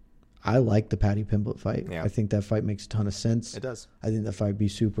 I like the Paddy Pimblett fight. Yeah. I think that fight makes a ton of sense. It does. I think that fight would be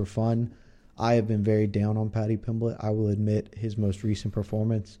super fun. I have been very down on Paddy Pimblett. I will admit his most recent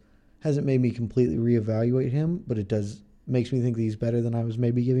performance hasn't made me completely reevaluate him, but it makes me think that he's better than I was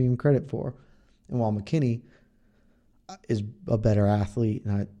maybe giving him credit for. And while McKinney is a better athlete,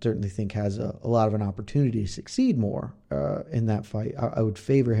 and I certainly think has a lot of an opportunity to succeed more in that fight, I would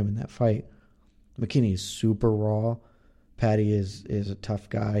favor him in that fight. McKinney is super raw. Paddy is a tough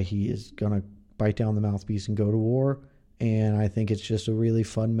guy. He is going to bite down the mouthpiece and go to war. And I think it's just a really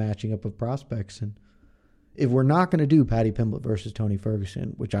fun matching up of prospects. And if we're not going to do Paddy Pimblett versus Tony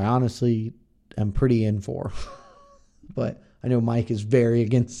Ferguson, which I honestly am pretty in for, but I know Mike is very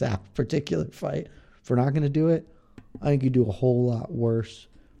against that particular fight. If we're not going to do it, I think you do a whole lot worse.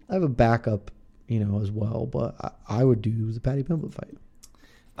 I have a backup, as well, but I would do the Paddy Pimblett fight.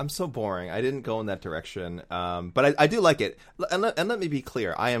 I'm so boring. I didn't go in that direction, but I do like it. And let me be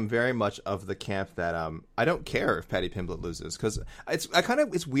clear. I am very much of the camp that I don't care if Paddy Pimblett loses because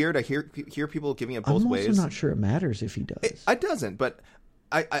it's weird. I hear people giving it both ways. I'm also not sure it matters if he does. It doesn't, but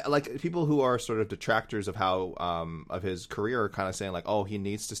I like people who are sort of detractors of how of his career are kind of saying like, oh, he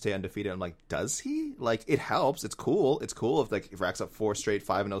needs to stay undefeated. I'm like, does he? Like, it helps. It's cool. It's cool if he racks up 4 straight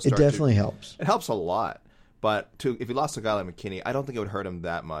 5-0 starts. It definitely helps. It helps a lot. But if he lost to a guy like McKinney, I don't think it would hurt him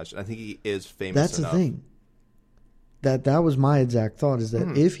that much. I think he is famous That's enough. The thing. That was my exact thought, is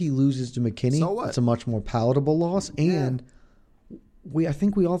that if he loses to McKinney, it's a much more palatable loss. And I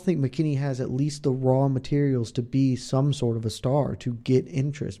think we all think McKinney has at least the raw materials to be some sort of a star, to get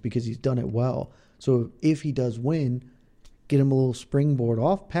interest because he's done it well. So if he does win, get him a little springboard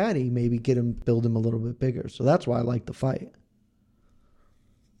off Paddy, maybe build him a little bit bigger. So that's why I like the fight.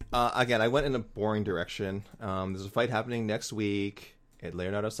 Again, I went in a boring direction. There's a fight happening next week at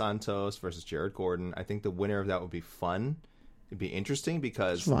Leonardo Santos versus Jared Gordon. I think the winner of that would be fun. It'd be interesting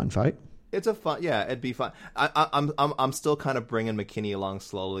because it's a fun fight. It's a fun, it'd be fun. I'm still kind of bringing McKinney along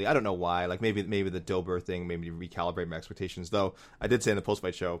slowly. I don't know why. Like maybe the Dober thing made me recalibrate my expectations. Though I did say in the post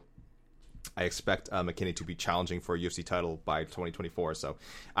fight show, I expect McKinney to be challenging for a UFC title by 2024. So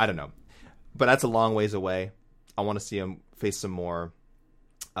I don't know, but that's a long ways away. I want to see him face some more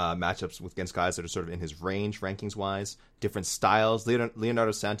matchups against guys that are sort of in his range, rankings wise, different styles.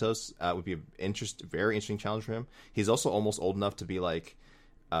 Leonardo Santos would be very interesting challenge for him. He's also almost old enough to be like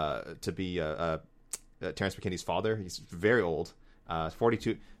Terrence McKinney's father. He's very old,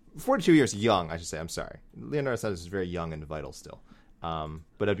 42 years young, I should say. I'm sorry. Leonardo Santos is very young and vital still. But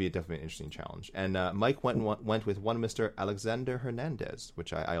that'd be definitely an interesting challenge. And Mike went with one Mr. Alexander Hernandez,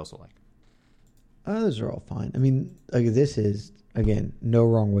 which I also like. Those are all fine. I mean, this is, again, no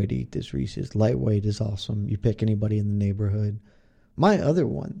wrong way to eat this Reese's. Lightweight is awesome. You pick anybody in the neighborhood. My other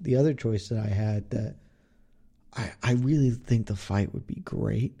one, the other choice that I had that I really think the fight would be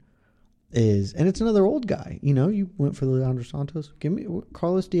great is, and it's another old guy. You went for Leandro Santos. Give me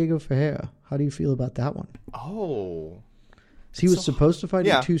Carlos Diego Ferreira. How do you feel about that one? Oh. So he was supposed to fight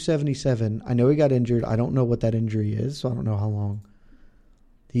at 277. I know he got injured. I don't know what that injury is, so I don't know how long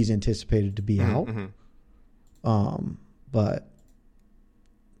he's anticipated to be out. But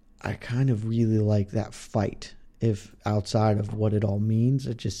I kind of really like that fight. If outside of what it all means,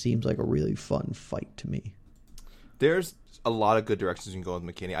 it just seems like a really fun fight to me. There's a lot of good directions you can go with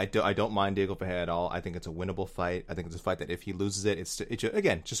McKinney. I don't mind Diego Ferreira at all. I think it's a winnable fight. I think it's a fight that if he loses it,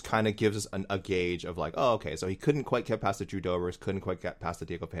 it just kind of gives us a gauge of like, oh, okay, so he couldn't quite get past the Drew Dobers, couldn't quite get past the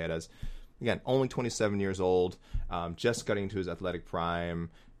Diego Ferreiras. Again, only 27 years old, just getting into his athletic prime.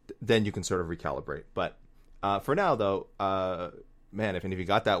 Then you can sort of recalibrate. But for now, though, man, if you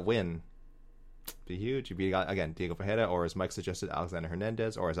got that win, be huge. You'd be, again, Diego Ferreira, or as Mike suggested, Alexander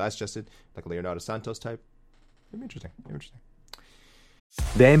Hernandez, or as I suggested, like Leonardo Santos type. It'd be interesting.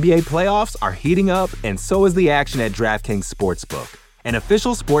 The NBA playoffs are heating up, and so is the action at DraftKings Sportsbook, an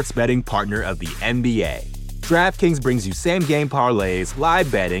official sports betting partner of the NBA. DraftKings brings you same-game parlays, live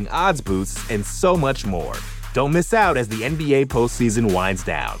betting, odds boosts, and so much more. Don't miss out as the NBA postseason winds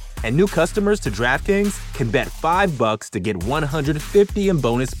down. And new customers to DraftKings can bet $5 to get $150 in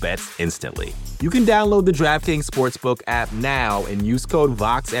bonus bets instantly. You can download the DraftKings Sportsbook app now and use code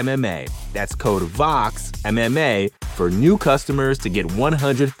VOXMMA. That's code VOXMMA for new customers to get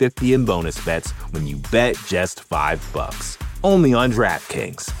 $150 in bonus bets when you bet just $5. Only on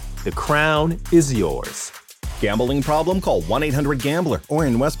DraftKings. The crown is yours. Gambling problem? Call 1-800-GAMBLER. Or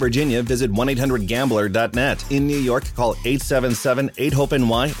in West Virginia, visit 1-800-GAMBLER.net. In New York, call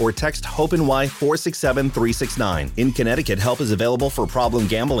 877-8-HOPE-NY or text HOPE-NY 467-369. In Connecticut, help is available for problem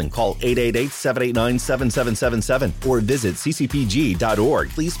gambling. Call 888-789-7777 or visit ccpg.org.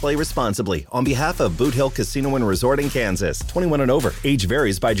 Please play responsibly. On behalf of Boot Hill Casino and Resort in Kansas, 21 and over. Age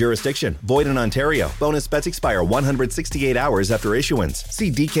varies by jurisdiction. Void in Ontario. Bonus bets expire 168 hours after issuance. See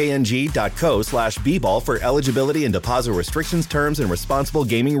dkng.co/bball for eligibility and deposit restrictions, terms, and responsible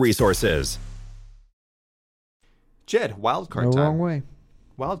gaming resources. Jed, wildcard No time. wrong way.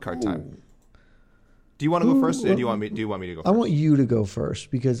 Wildcard time. Do you want to go first, or do you want me to go first? I want you to go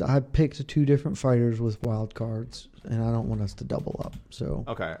first because I picked two different fighters with wild cards, and I don't want us to double up. So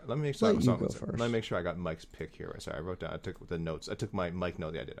okay, let me go first. Let me make sure I got Mike's pick here. Sorry, I wrote down. I took the notes. I took my Mike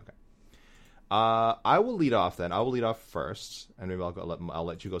note. Yeah, I did. Okay. I will lead off then. I will lead off first, and maybe I'll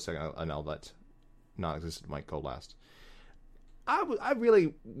let you go second, and I'll let non-existent Mike go last. I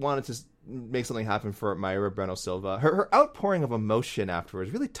really wanted to make something happen for Mayra Bueno Silva. Her outpouring of emotion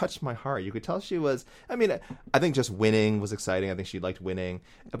afterwards really touched my heart. You could tell she was, I think just winning was exciting. I think she liked winning.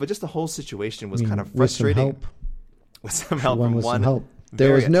 But just the whole situation was kind of frustrating. With some help.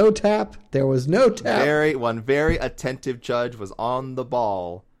 There was no tap. One very attentive judge was on the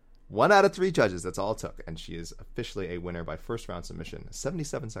ball. 1 out of 3 judges, that's all it took. And she is officially a winner by first round submission,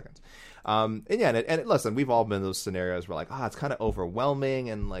 77 seconds. And listen, we've all been in those scenarios where it's kind of overwhelming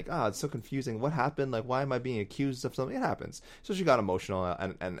and it's so confusing. What happened? Why am I being accused of something? It happens. So she got emotional,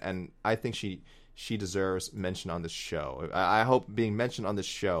 and I think she deserves mention on this show. I hope being mentioned on this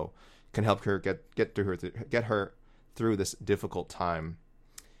show can help her get her through this difficult time.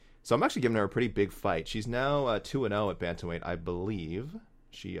 So I'm actually giving her a pretty big fight. She's now 2-0 at bantamweight, I believe.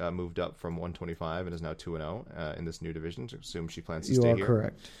 She moved up from 125 and is now 2-0 in this new division. So assume she plans to stay here. You are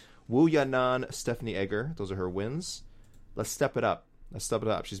correct. Wu Yanan, Stephanie Egger. Those are her wins. Let's step it up.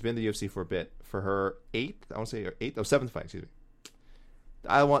 She's been in the UFC for a bit. For her 7th fight, excuse me.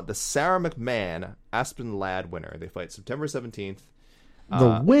 I want the Sarah McMahon Aspen Ladd winner. They fight September 17th.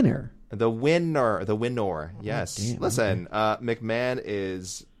 The winner? The winner. Yes. Damn, listen, McMahon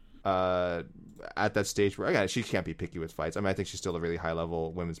is... at that stage where again she can't be picky with fights. I think she's still a really high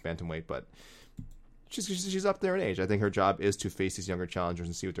level women's bantamweight, but she's up there in age. I think her job is to face these younger challengers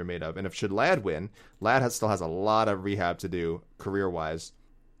and see what they're made of. And if should Ladd win, still has a lot of rehab to do career wise,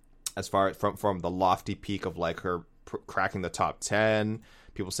 as far as from the lofty peak of her cracking the top 10.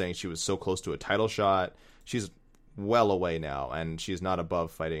 People saying she was so close to a title shot. She's well away now, and she's not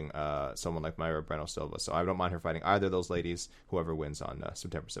above fighting someone like Mayra Bueno Silva. So I don't mind her fighting either of those ladies, whoever wins on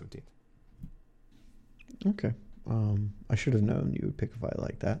September 17th. Okay. I should have known you would pick a fight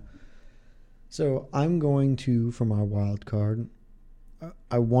like that. So I'm going to, for my wild card,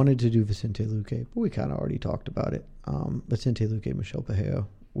 I wanted to do Vicente Luque, but we kind of already talked about it. Vicente Luque, Michelle Pereira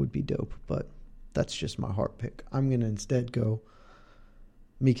would be dope, but that's just my heart pick. I'm going to instead go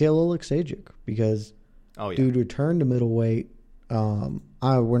Mikhail Oleksiejczuk because dude returned to middleweight.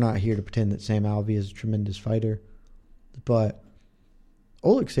 We're not here to pretend that Sam Alvey is a tremendous fighter, but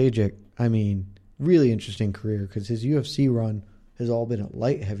Oleksiejczuk, really interesting career because his UFC run has all been at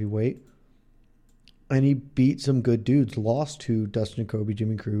light heavyweight, and he beat some good dudes, lost to Dustin Kobe,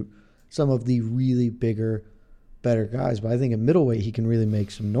 Jimmy Crute, some of the really bigger, better guys. But I think at middleweight he can really make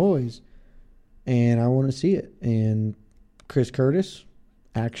some noise, and I want to see it. And Chris Curtis,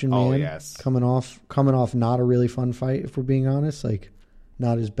 action man, coming off not a really fun fight, if we're being honest,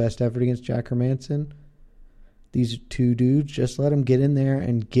 not his best effort against Jack Hermanson. These two dudes, just let them get in there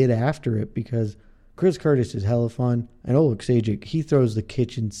and get after it because Chris Curtis is hella fun, and Oleksiejczuk, he throws the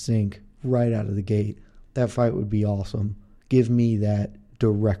kitchen sink right out of the gate. That fight would be awesome. Give me that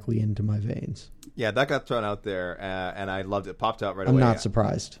directly into my veins. Yeah, that got thrown out there, and I loved it. Popped out right I'm away. not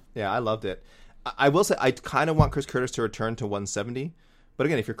surprised. Yeah, I loved it. I will say I kind of want Chris Curtis to return to 170. But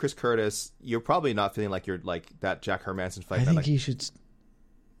again, if you're Chris Curtis, you're probably not feeling like you're like that Jack Hermanson fight. I think like, he should.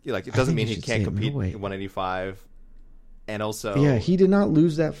 Like, it doesn't mean he should can't stay compete at middleweight. 185. And also, Yeah, he did not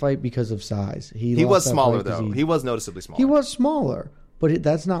lose that fight because of size. he lost was that smaller fight 'cause though. He was noticeably smaller. He was smaller, but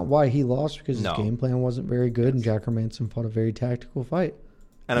that's not why he lost, because his No. game plan wasn't very good, and Jack Hermanson fought a very tactical fight.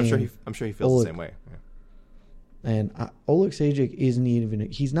 and I'm sure he feels the same way. Yeah. And Oleksiejczuk isn't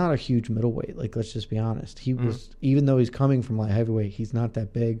even. He's not a huge middleweight. Like, let's just be honest. He was, even though he's coming from light heavyweight, he's not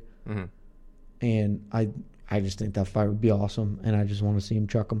that big. Mm-hmm. And I just think that fight would be awesome, and I just want to see him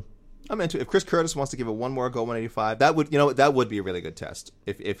chuck him. I'm into it. If Chris Curtis wants to give it one more go 185, that would be a really good test.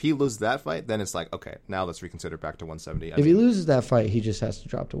 If he loses that fight, then it's like, okay, now let's reconsider back to 170. If he loses that fight, he just has to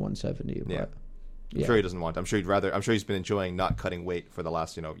drop to 170. Yeah. But, I'm sure he doesn't want to. I'm sure he's been enjoying not cutting weight for the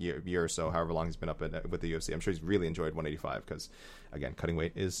last year or so, however long he's been up with the UFC. I'm sure he's really enjoyed 185 because, again, cutting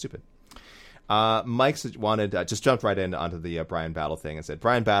weight is stupid. Mike's just jumped right in onto the Brian Battle thing and said,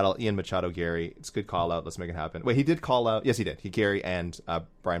 Brian Battle, Ian Machado, Gary. It's a good call out. Let's make it happen. Wait, he did call out. Yes, he did. Gary and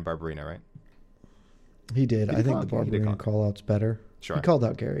Brian Barberina, right? He did. I think the Barberina call out's better. Sure. He called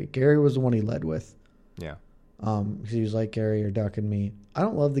out Gary. Gary was the one he led with. Yeah. Because he was like, Gary, you're ducking me. I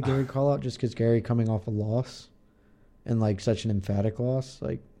don't love the Gary call out just because Gary coming off a loss and like such an emphatic loss.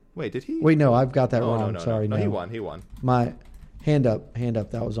 Like, wait, did he? Wait, no, I've got that wrong. No, Sorry, no. He won. My hand up.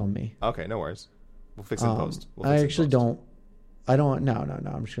 That was on me. Okay, no worries. We'll fix it in post. I actually don't. I don't. No.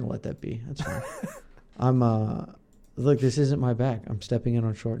 I'm just gonna let that be. That's fine. Look, this isn't my back. I'm stepping in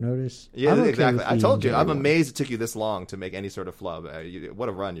on short notice. Yeah, okay, exactly. I told you. I'm one. amazed it took you this long to make any sort of flub. What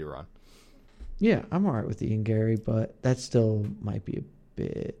a run you were on. Yeah, I'm all right with Ian Gary, but that still might be a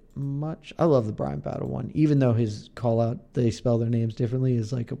bit much. I love the Brian Battle one. Even though his call out, they spell their names differently,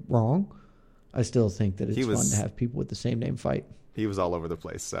 is like wrong, I still think that it's fun to have people with the same name fight. He was all over the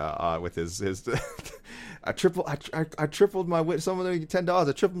place with his I tripled my win. Someone $10.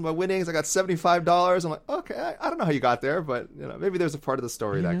 I tripled my winnings. I got $75. I'm like, okay, I don't know how you got there, but maybe there's a part of the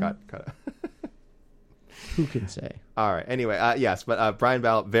story that got cut. Who can say? All right. Anyway, yes, but Brian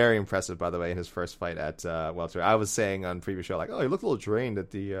Battle, very impressive, by the way, in his first fight at welterweight. I was saying on previous show, like, oh, he looked a little drained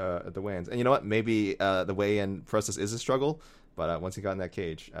at the weigh-ins. And you know what? Maybe the weigh-in process is a struggle, but once he got in that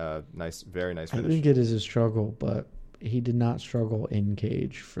cage, very nice finish. I think it is a struggle, but he did not struggle in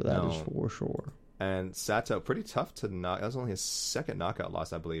cage for that, is for sure. And Sato, pretty tough to knock. That was only his second knockout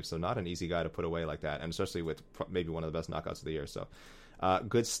loss, I believe, so not an easy guy to put away like that, and especially with maybe one of the best knockouts of the year. So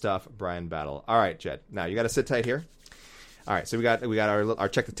good stuff, Brian Battle. All right, Jed. Now you got to sit tight here. All right, so we got our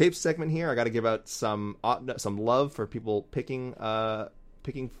check the tape segment here. I got to give out some love for people picking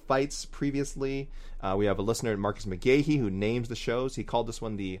fights previously. We have a listener, Marcus McGahee, who names the shows. He called this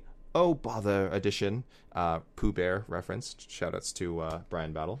one the Oh Bother edition. Pooh Bear reference. Shoutouts to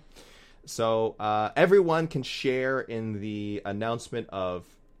Brian Battle. So everyone can share in the announcement of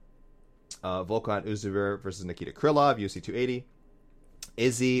Volkan Oezdemir versus Nikita Krylov, UFC 280.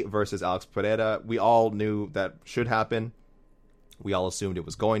 Izzy versus Alex Pereira. We all knew that should happen. We all assumed it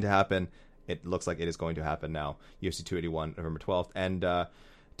was going to happen. It looks like it is going to happen now. UFC 281, November 12th. And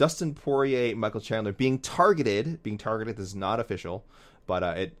Dustin Poirier, Michael Chandler being targeted. This is not official,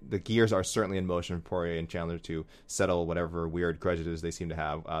 but the gears are certainly in motion for Poirier and Chandler to settle whatever weird grudges they seem to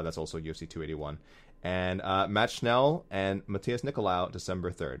have. That's also UFC 281. And Matt Schnell and Matthias Nicolau,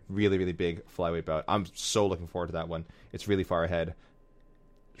 December 3rd. Really, really big flyweight bout. I'm so looking forward to that one. It's really far ahead.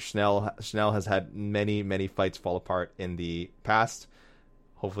 Schnell has had many, many fights fall apart in the past.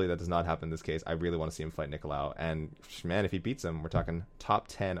 Hopefully that does not happen in this case. I really want to see him fight Nicolau. And, man, if he beats him, we're talking top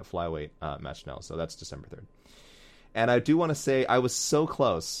 10 flyweight Matt Schnell. So that's December 3rd. And I do want to say I was so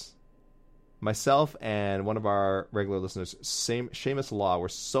close. Myself and one of our regular listeners, Seamus Law, were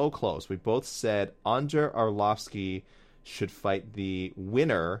so close. We both said Andrei Arlovsky should fight the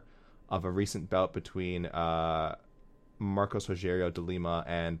winner of a recent bout between Marcos Rogerio de Lima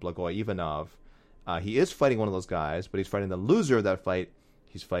and Blagoy Ivanov. He is fighting one of those guys, but he's fighting the loser of that fight.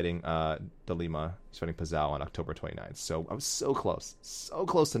 He's fighting de Lima. He's fighting Pazao on October 29th. So I was so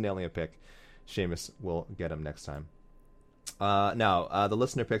close to nailing a pick. Seamus will get him next time. Now, the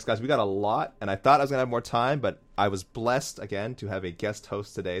listener picks, guys, we got a lot, and I thought I was going to have more time, but I was blessed, again, to have a guest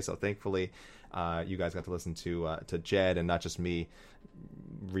host today, so thankfully you guys got to listen to Jed and not just me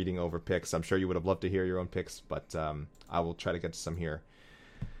reading over picks. I'm sure you would have loved to hear your own picks, but I will try to get to some here.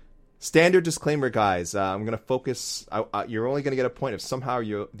 Standard disclaimer, guys. I'm going to focus. You're only going to get a point if somehow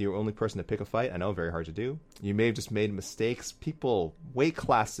you're the only person to pick a fight. I know, very hard to do. You may have just made mistakes. People, weight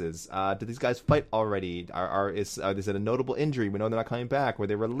classes. Did these guys fight already? Is it a notable injury? We know they're not coming back. Were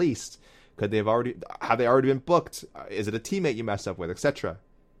they released? Have they already been booked? Is it a teammate you messed up with, etc.?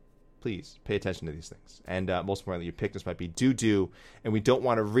 Please pay attention to these things. And most importantly, your pick just might be doo-doo, and we don't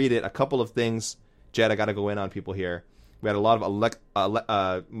want to read it. A couple of things, Jed, I got to go in on people here. We had a lot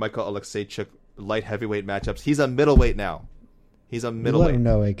of Michael Alexeychuk light heavyweight matchups. He's a middleweight now. He's a middleweight. Let him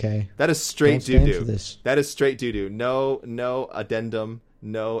know, AK. That is straight doo-doo. This. That is straight doo-doo. No addendum,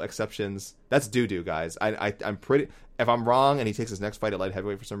 no exceptions. That's doo-doo, guys. I'm pretty... If I'm wrong and he takes his next fight at light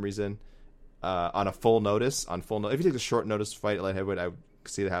heavyweight for some reason, on full notice, if he takes a short notice fight at light heavyweight, I would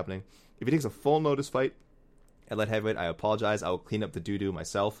see that happening. If he takes a full notice fight at light heavyweight, I apologize. I will clean up the doo-doo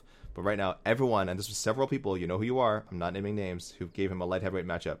myself. But right now, everyone, and this was several people, you know who you are, I'm not naming names, who gave him a light heavyweight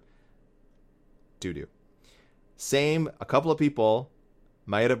matchup. Doo-doo. Same, a couple of people,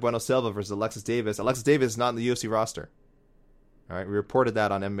 Mayra Bueno Silva versus Alexis Davis. Alexis Davis is not in the UFC roster. All right, we reported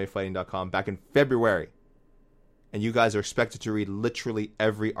that on MMAfighting.com back in February. And you guys are expected to read literally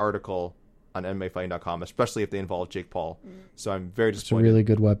every article on MMAfighting.com, especially if they involve Jake Paul. So I'm very disappointed. It's a really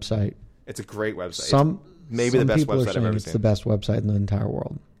good website. It's a great website. Some the best website I've ever it's seen. the best website in the entire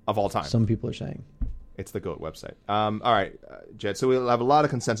world. Of all time. Some people are saying. It's the GOAT website. All right, Jed. So we'll have a lot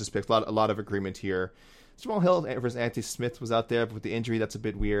of consensus picks, a lot of agreement here. Jamal Hill versus Anthony Smith was out there, but with the injury, that's a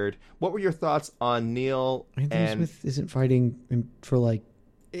bit weird. What were your thoughts on Neal? Anthony Smith isn't fighting for like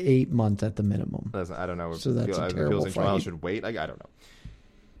 8 months at the minimum. I don't know. So that's a terrible fight. Jamal should wait. I don't know.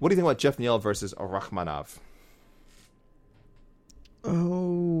 What do you think about Jeff Neal versus Rakhmonov?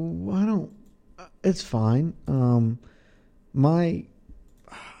 Oh, I don't. It's fine.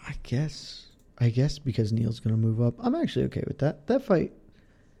 I guess because Neal's going to move up, I'm actually okay with that. That fight.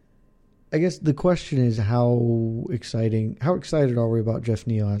 I guess the question is how excited are we about Jeff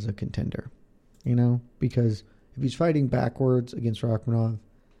Neal as a contender? You know, because if he's fighting backwards against Rakhmonov,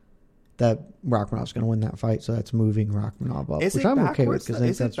 that Rakhmonov's going to win that fight, so that's moving Rakhmonov up, which I'm okay with.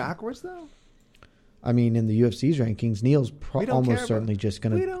 Is it backwards though? I mean, in the UFC's rankings, Neal's almost certainly just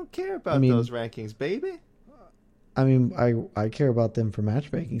going to... We don't care about those rankings, baby. I mean, I care about them from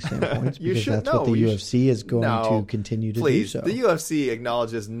matchmaking standpoints because that's what the UFC is going to continue to do so. The UFC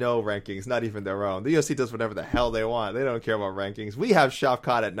acknowledges no rankings, not even their own. The UFC does whatever the hell they want. They don't care about rankings. We have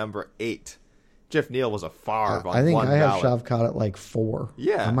Shavkat at number 8. Jeff Neal was a Favre on I think one I have ballot. Shavkat at like 4.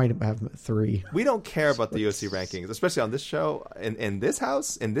 Yeah. I might have him at 3. We don't care about the UFC rankings, especially on this show, in this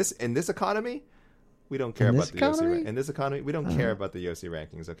house, in this economy. We don't care about the UFC. In this economy, we don't care about the UFC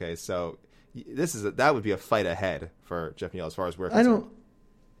rankings. Okay, so that would be a fight ahead for Jeff Neal as far as we're concerned.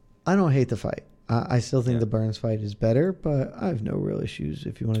 I don't hate the fight. I still think the Burns fight is better, but I have no real issues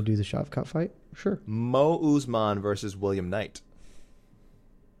if you want to do the Shavkat fight. Sure. Mo Usman versus William Knight.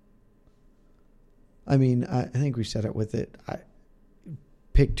 I mean, I think we said it with it.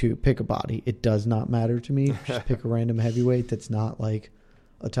 Pick a body. It does not matter to me. Just pick a random heavyweight that's not like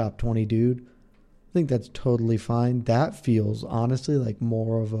a top 20 dude. I think that's totally fine. That feels honestly like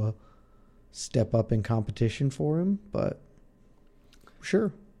more of a step up in competition for him, but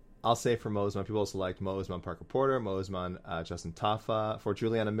sure. I'll say for Mo Usman, people also liked Mo Usman, Parker Porter, Mo Usman, Justin Tafa. For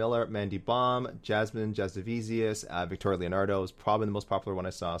Juliana Miller, Mandy Baum, Jasmine Jasdavizius, Victoria Leonardo was probably the most popular one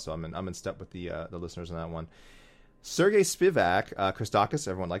I saw, so I'm in step with the listeners on that one. Sergey Spivak, Christakis,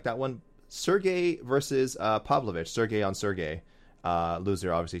 everyone liked that one. Sergey versus Pavlovich, Sergey on Sergey.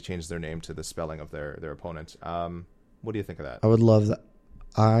 Loser obviously changed their name to the spelling of their opponent. What do you think of that? I would love that.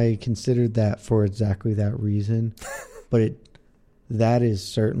 I considered that for exactly that reason, but that is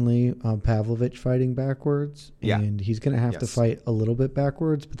certainly Pavlovich fighting backwards, and he's going to have to fight a little bit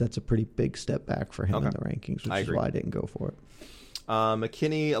backwards, but that's a pretty big step back for him in the rankings, which is why I didn't go for it.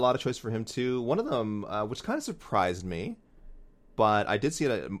 McKinney, a lot of choice for him too. One of them, which kind of surprised me, but I did see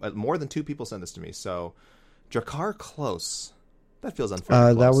it. More than 2 people sent this to me. So, Drakkar Klose. That feels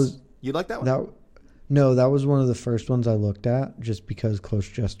unfair. You like that one? No, that was one of the first ones I looked at, just because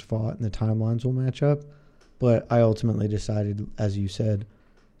Klose just fought and the timelines will match up. But I ultimately decided, as you said,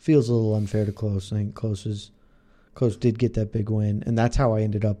 feels a little unfair to Klose. I think Klose did get that big win, and that's how I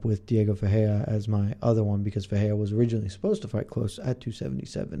ended up with Diego Ferreira as my other one, because Ferreira was originally supposed to fight Klose at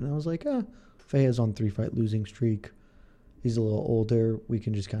 277, and I was like, Ferreira's on 3-fight losing streak. He's a little older. We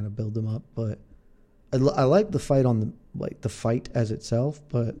can just kind of build him up, but I like the fight on the fight as itself,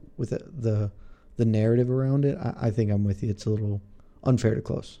 but with the narrative around it, I think I'm with you. It's a little unfair to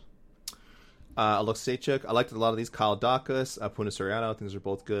Klose. Alekseychuk. I liked a lot of these. Kyle Dacus, Puna Soriano. I think these are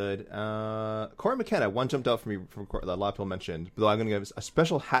both good. Corey McKenna. One jumped out for me from a lot of people mentioned. Though I'm going to give a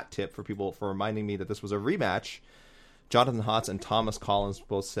special hat tip for people for reminding me that this was a rematch. Jonathan Hotz and Thomas Collins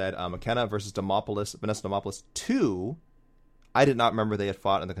both said McKenna versus Vanessa Demopoulos 2. I did not remember they had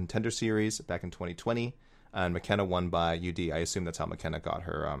fought in the Contender Series back in 2020. And McKenna won by UD. I assume that's how McKenna got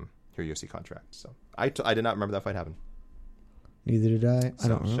her UFC contract. So I did not remember that fight happened. Neither did I. I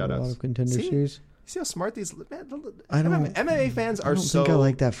don't remember a lot of Contender Series. See how smart these MMA fans are. I don't think I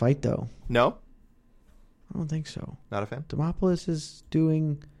like that fight though. No, I don't think so. Not a fan. Demopoulos is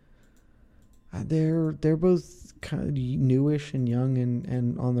doing. They're both kind of newish and young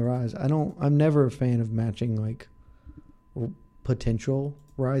and on the rise. I'm never a fan of matching like potential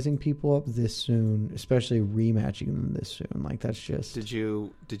rising people up this soon, especially rematching them this soon. Like that's just. Did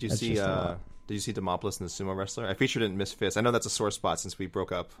you see Demopoulos in the sumo wrestler? I featured it in Misfits. I know that's a sore spot since we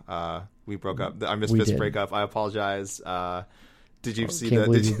broke up. Our Misfits breakup. I apologize. Did you see that? Can't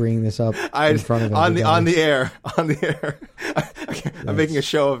believe you bringing this up in front of on the air. I'm making a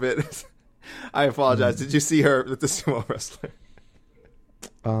show of it. I apologize. Did you see her with the sumo wrestler?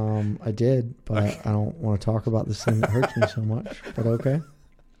 I did, but okay. I don't want to talk about this thing that hurts me so much. But okay.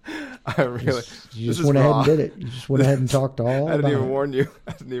 You just went ahead and did it. You just went ahead and talked all. I didn't even warn you.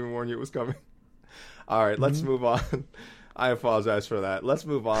 I didn't even warn you it was coming. All right, let's move on. I apologize for that. Let's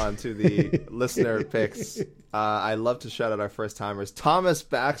move on to the listener picks. I love to shout out our first timers. Thomas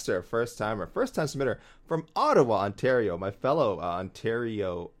Baxter, first time submitter from Ottawa, Ontario. My fellow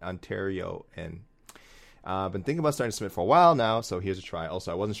Ontario, and been thinking about starting to submit for a while now. So here's a try.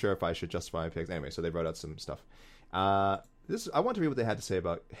 Also, I wasn't sure if I should justify my picks. Anyway, so they wrote out some stuff. I want to read what they had to say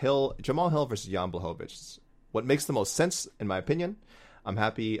about Jamal Hill versus Jan Blachowicz. What makes the most sense, in my opinion. I'm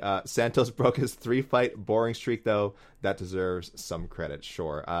happy Santos broke his 3-fight boring streak, though. That deserves some credit,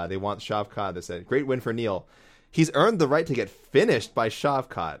 sure. They want Shavkat. They said, great win for Neil. He's earned the right to get finished by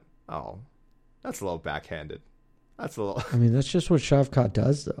Shavkat. Oh, that's a little backhanded. That's just what Shavkat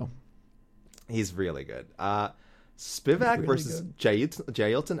does, though. He's really good. Spivak really versus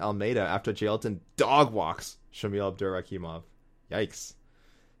Jailton Almeida after Jailton dog walks Shamil Abdurakhimov. Yikes.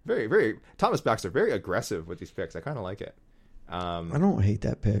 Very, very... Thomas Baxter, very aggressive with these picks. I kind of like it. I don't hate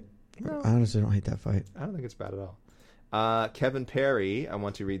that pick. No. I honestly don't hate that fight. I don't think it's bad at all. Kevin Perry, I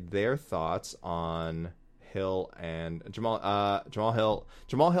want to read their thoughts on Hill and Jamal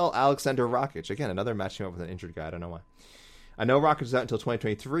Hill, Alexander Rakic. Again, another matching up with an injured guy. I don't know why. I know Rakic is out until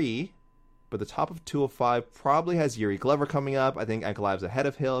 2023, but the top of 205 probably has Yuri Glover coming up. I think Ankalaev's ahead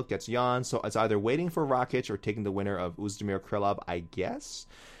of Hill, gets Jan, so it's either waiting for Rakic or taking the winner of Uzdemir Krylov, I guess.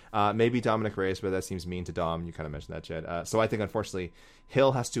 Maybe Dominic Reyes, but that seems mean to Dom. You kind of mentioned that, Jed. So I think, unfortunately,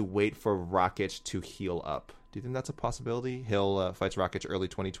 Hill has to wait for Rakic to heal up. Do you think that's a possibility? Hill fights Rakic early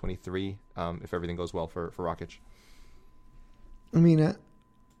 2023 if everything goes well for Rakic. I mean,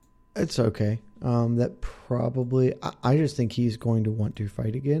 it's okay. That probably... I just think he's going to want to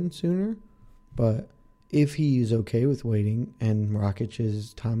fight again sooner. But if he's okay with waiting and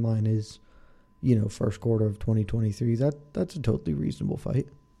Rakic's timeline is, first quarter of 2023, that's a totally reasonable fight.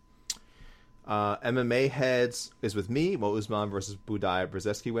 MMA Heads is with me, Mo Usman versus Budai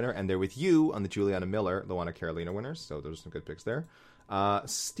Brzezinski winner, and they're with you on the Juliana Miller, Luana Carolina winners. So those are some good picks there.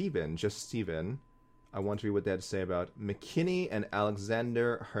 Steven, I want to read what they had to say about McKinney and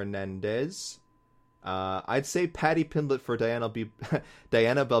Alexander Hernandez. I'd say Patty Pimblett for Diana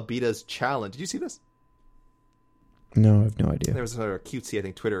Belbita's challenge. Did you see this? No, I have no idea. There was another cutesy, I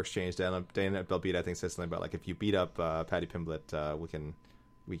think, Twitter exchange. Diana Belbita, I think, said something about like if you beat up Patty Pimblett, we can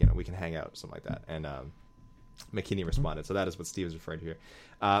hang out, something like that. And McKinney responded. So that is what Steve is referring to here.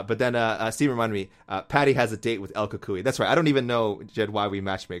 But then Steve reminded me, Patty has a date with El Kukui. That's right. I don't even know, Jed, why we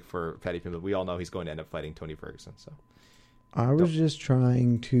matchmake for Patty Pimblett. We all know he's going to end up fighting Tony Ferguson. So I was just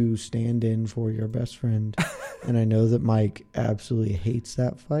trying to stand in for your best friend, and I know that Mike absolutely hates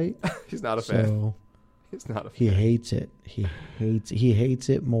that fight. He's not a fan. So he's not a fan. He hates it. He hates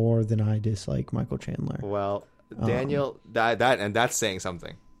it more than I dislike Michael Chandler. Well, Daniel, that's saying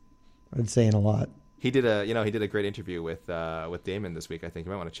something. It's saying a lot. He did a great interview with Damon this week. I think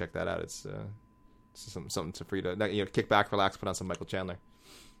you might want to check that out. It's something for you to kick back, relax, put on some Michael Chandler.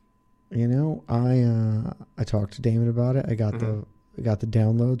 I talked to Damon about it. I got the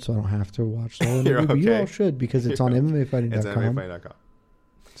download, so I don't have to watch the whole interview. But you all should, because it's on MMAfighting.com. It's MMAfighting.com.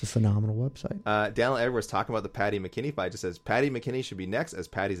 It's a phenomenal website. Daniel Edwards talking about the Patty McKinney fight. Just says Patty McKinney should be next, as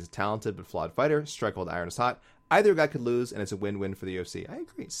Patty's a talented but flawed fighter. Strike while the iron is hot. Either guy could lose, and it's a win-win for the UFC. I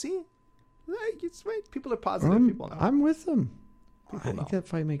agree. See, it's right. People are positive. People know. I'm with them. I think that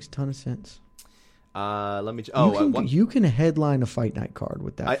fight makes a ton of sense. Let me. You can headline a fight night card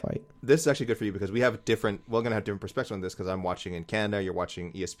with that fight. This is actually good for you because we have different. We're gonna have different perspectives on this because I'm watching in Canada. You're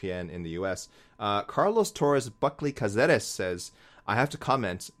watching ESPN in the U.S. Carlos Torres Buckley Cazares says, "I have to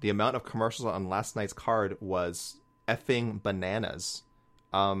comment. The amount of commercials on last night's card was effing bananas."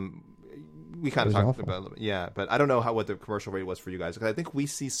 We kind of talked about it, but I don't know what the commercial rate was for you guys because I think we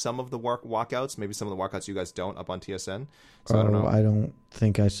see some of the walkouts, maybe some of the walkouts you guys don't up on TSN. So I don't know. I don't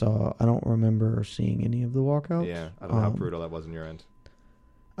think I saw. I don't remember seeing any of the walkouts. Yeah, I don't know how brutal that was on your end.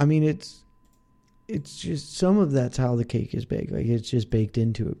 I mean, it's just some of that's how the cake is baked. Like it's just baked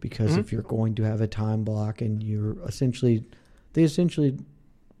into it because if you're going to have a time block and they essentially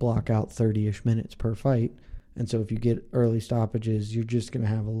block out 30-ish minutes per fight. And so if you get early stoppages, you're just going to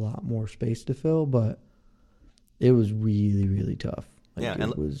have a lot more space to fill. But it was really, really tough.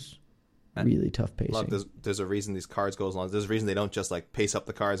 It was really tough pacing. Look, there's a reason these cards go as long. There's a reason they don't just like pace up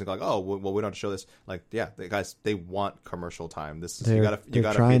the cards and go like, oh, well, we don't show this. Like, they want commercial time. This is you got to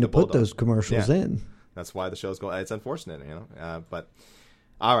trying feed the to put those commercials in. That's why the shows go. It's unfortunate, but.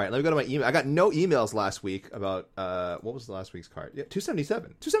 All right, let me go to my email. I got no emails last week about what was last week's card? Yeah,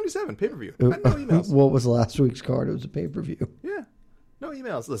 277 pay-per-view. I got no emails. What was last week's card? It was a pay-per-view. Yeah, no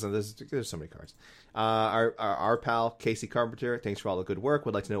emails. Listen, there's so many cards. Our pal Casey Carpenter, thanks for all the good work.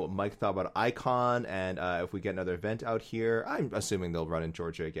 Would like to know what Mike thought about Icon and if we get another event out here. I'm assuming they'll run in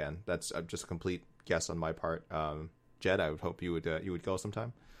Georgia again. That's just a complete guess on my part. Jed, I would hope you would go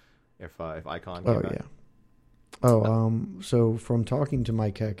sometime if Icon came back. Yeah. So from talking to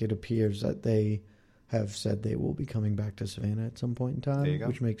Mike Heck, it appears that they have said they will be coming back to Savannah at some point in time,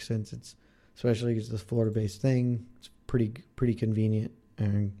 which makes sense. It's especially because it's a Florida-based thing. It's pretty convenient,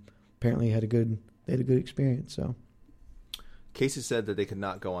 and apparently they had a good experience. So Casey said that they could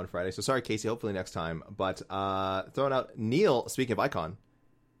not go on Friday. So sorry, Casey. Hopefully next time. But throwing out Neil. Speaking of Icon,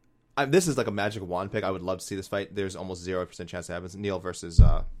 this is like a magic wand pick. I would love to see this fight. There's almost 0% chance it happens. Neil versus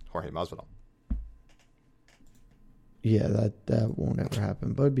Jorge Masvidal. Yeah, that won't ever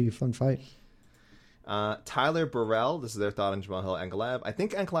happen, but it'd be a fun fight. Tyler Burrell, this is their thought on Jamal Hill Ankalaev. I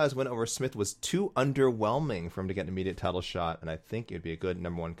think Ankalav's win over Smith was too underwhelming for him to get an immediate title shot, and I think it'd be a good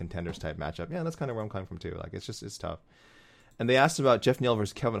number one contenders type matchup. Yeah, that's kind of where I'm coming from too. Like it's tough. And they asked about Jeff Neal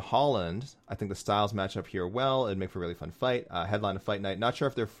versus Kevin Holland. I think the styles match up here well. It'd make for a really fun fight. Headline of fight night. Not sure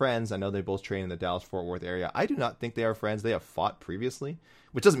if they're friends. I know they both train in the Dallas-Fort Worth area. I do not think they are friends. They have fought previously,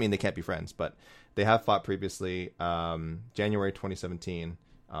 which doesn't mean they can't be friends, but they have fought previously. January 2017,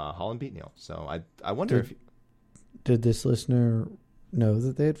 Holland beat Neal. So I wonder did this listener know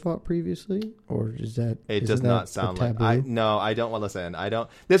that they had fought previously, or is that it does not sound like I don't want to listen. I don't.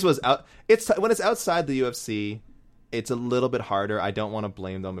 This was out. When it's outside the UFC. It's a little bit harder. I don't want to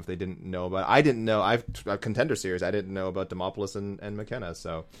blame them if they didn't know about it. I didn't know. I've a contender series. I didn't know about Demopoulos and McKenna,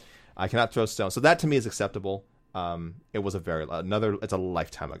 so I cannot throw stones. So that to me is acceptable. It was it's a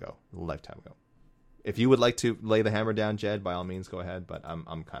lifetime ago. If you would like to lay the hammer down, Jed, by all means, go ahead. But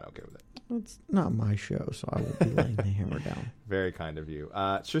I'm kind of okay with it. It's not my show, so I won't be laying the hammer down. Very kind of you.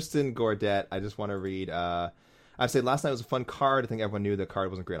 Tristan Gordet, I just want to read... I'd say last night was a fun card. I think everyone knew the card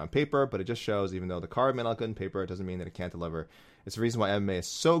wasn't great on paper, but it just shows even though the card may not look good on paper, it doesn't mean that it can't deliver. It's the reason why MMA is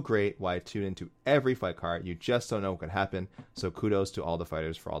so great, why I tune into every fight card. You just don't know what could happen. So kudos to all the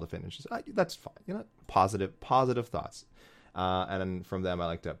fighters for all the finishes. That's fine. Positive thoughts. And then from them, I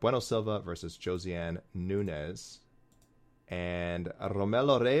liked Bueno Silva versus Josiane Nunes. And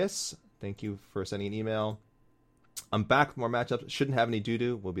Romelo Reyes, thank you for sending an email. I'm back with more matchups. Shouldn't have any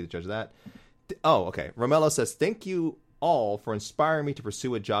doo-doo. We'll be the judge of that. Oh, okay. Romello says, thank you all for inspiring me to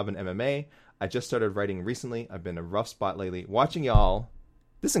pursue a job in MMA. I just started writing recently. I've been in a rough spot lately. Watching y'all,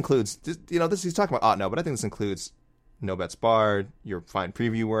 this includes, he's talking about but I think this includes No Bets Barred, your fine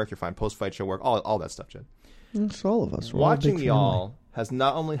preview work, your fine post-fight show work, all that stuff, Jen. It's all of us. Watching y'all has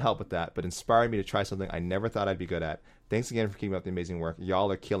not only helped with that, but inspired me to try something I never thought I'd be good at. Thanks again for keeping up the amazing work.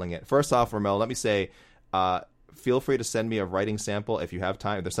 Y'all are killing it. First off, Romello, let me say, feel free to send me a writing sample if you have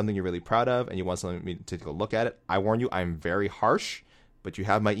time. If there's something you're really proud of and you want me to take a look at it, I warn you, I'm very harsh, but you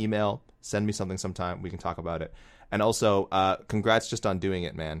have my email. Send me something sometime. We can talk about it. And also, congrats just on doing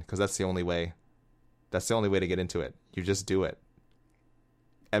it, man, because that's the only way. That's the only way to get into it. You just do it.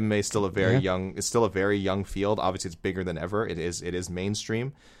 MMA is still a very young field. Obviously, it's bigger than ever. It is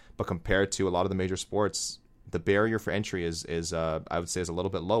mainstream, but compared to a lot of the major sports, the barrier for entry is I would say is a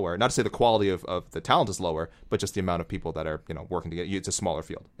little bit lower. Not to say the quality of the talent is lower, but just the amount of people that are working to get you. It's a smaller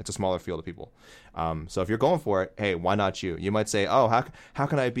field. It's a smaller field of people. So if you're going for it, hey, why not you? You might say, oh, how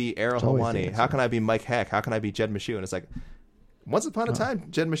can I be Errol Helwani? How can I be Mike Heck? How can I be Jed Meshew? And it's like, once upon a time,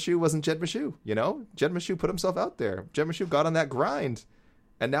 Jed Meshew wasn't Jed Meshew. Jed Meshew put himself out there. Jed Meshew got on that grind,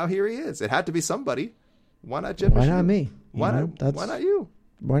 And now here he is. It had to be somebody. Why not Jed? Why not me? Why not you?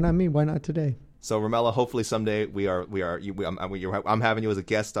 Why not me? Why not today? So Romello, hopefully someday I'm having you as a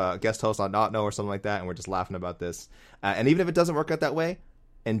guest host on Not Know or something like that, and we're just laughing about this. And even if it doesn't work out that way,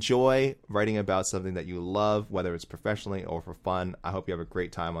 enjoy writing about something that you love, whether it's professionally or for fun. I hope you have a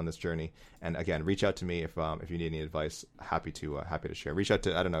great time on this journey. And again, reach out to me if you need any advice. Happy to share. Reach out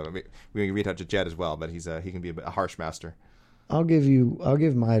to, I don't know, we can reach out to Jed as well, but he can be a harsh master. I'll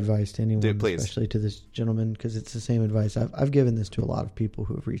give my advice to anyone, please. Especially to this gentleman, because it's the same advice. I've given this to a lot of people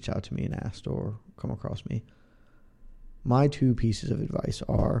who have reached out to me and asked or come across me. My 2 pieces of advice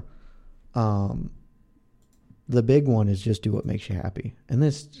are, the big one is just do what makes you happy. And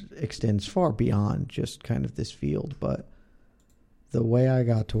this extends far beyond just kind of this field, but the way I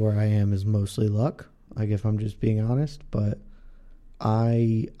got to where I am is mostly luck, like if I'm just being honest, but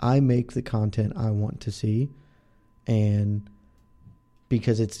I make the content I want to see, and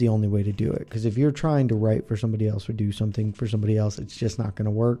because it's the only way to do it. Because if you're trying to write for somebody else or do something for somebody else, it's just not going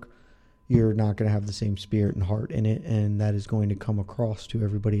to work. You're not going to have the same spirit and heart in it, and that is going to come across to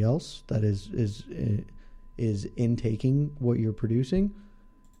everybody else that is intaking what you're producing.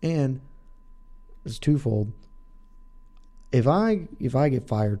 And it's twofold. If I get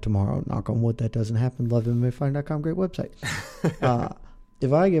fired tomorrow, knock on wood, that doesn't happen. LoveMMAfighting.com, great website.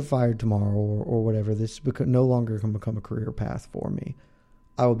 If I get fired tomorrow or whatever, this no longer can become a career path for me.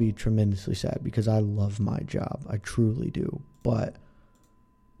 I will be tremendously sad because I love my job. I truly do. But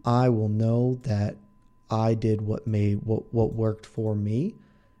I will know that I did what worked for me,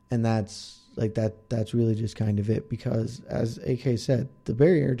 and that's really just kind of it. Because as AK said, the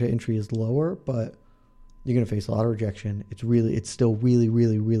barrier to entry is lower, but you're going to face a lot of rejection. It's still really,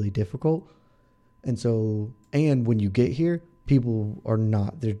 really, really difficult. And when you get here,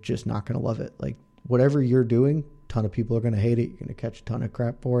 they're just not going to love it. Like whatever you're doing, a ton of people are going to hate it. You're going to catch a ton of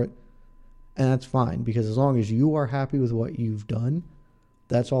crap for it. And that's fine, because as long as you are happy with what you've done,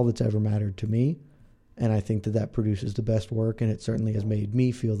 that's all that's ever mattered to me. And I think that produces the best work, and it certainly has made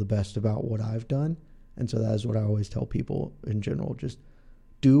me feel the best about what I've done. And so that is what I always tell people in general. Just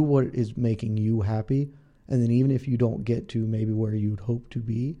do what is making you happy. And then even if you don't get to maybe where you'd hope to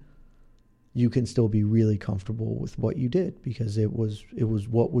be, you can still be really comfortable with what you did because it was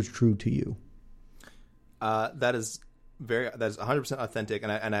what was true to you. That is 100% authentic,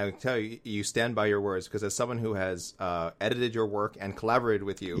 and I tell you, you stand by your words, because as someone who has edited your work and collaborated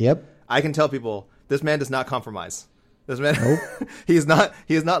with you, yep, I can tell people this man does not compromise. This man, nope. he is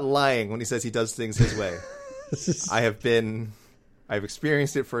not lying when he says he does things his way. I've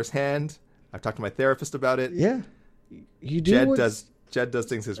experienced it firsthand. I've talked to my therapist about it. Yeah, you do. Jed does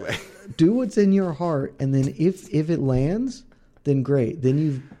things his way. Do what's in your heart, and then if it lands, then great.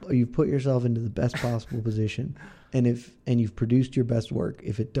 Then you've put yourself into the best possible position, and you've produced your best work.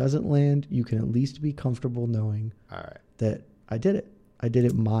 If it doesn't land, you can at least be comfortable knowing that I did it. I did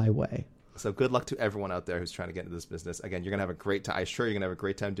it my way. So good luck to everyone out there who's trying to get into this business. Again, you're gonna have a great time. I'm sure you're gonna have a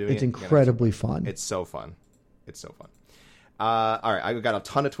great time doing it. It's incredibly fun. It's so fun. All right, I got a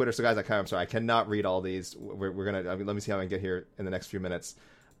ton of Twitter, so guys, I'm sorry, I cannot read all these. We're gonna. Let me see how I can get here in the next few minutes.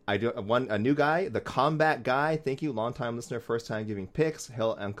 I do a new guy, the Combat Guy. Thank you, long time listener, first time giving picks.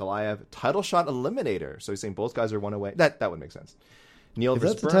 Hill and Goliath, title shot eliminator. So he's saying both guys are one away. That would make sense. Neil if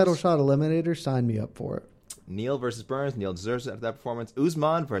versus that's Burns. the title shot eliminator, sign me up for it. Neil versus Burns. Neil deserves it after that performance.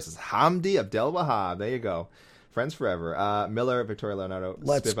 Usman versus Hamdi Abdelwahab. There you go. Friends forever. Miller, Victoria Leonardo.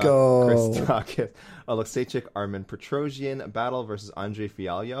 Let's Spivak, go. Chris Stockett, Alexeychik, Armin Petrosian. Battle versus Andre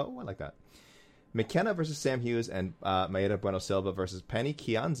Fialho. I like that. McKenna versus Sam Hughes, and Maeda Bueno Silva versus Penny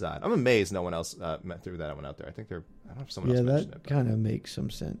Kianzad. I'm amazed no one else threw that one out there. I don't know if someone else mentioned it. Yeah, that kind of makes some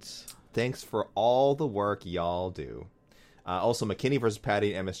sense. Thanks for all the work y'all do. Also, McKinney versus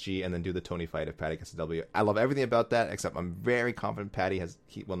Patty, MSG, and then do the Tony fight if Patty gets a W. I love everything about that, except I'm very confident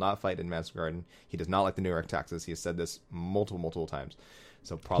he will not fight in Madison Garden. He does not like the New York taxes. He has said this multiple times.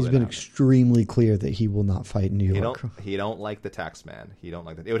 So probably he's been extremely clear that he will not fight in New York. He don't like the tax man. He don't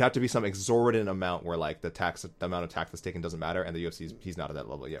like that. It would have to be some exorbitant amount where like the amount of tax that's taken doesn't matter, and the UFC he's not at that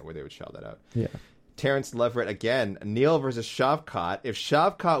level yet where they would shout that out. Yeah. Terrence Leverett again. Neil versus Shavkat. If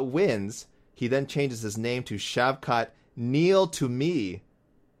Shavkat wins, he then changes his name to Shavkat Neil to me,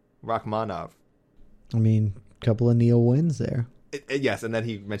 Rachmanov. I mean, a couple of Neil wins there. Yes, and then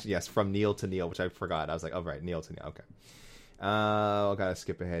he mentioned from Neil to Neil, which I forgot. I was like, oh right, Neil to Neil. Okay. Gotta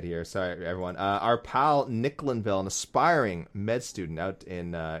skip ahead here. Sorry, everyone. Our pal Nick Linville, an aspiring med student out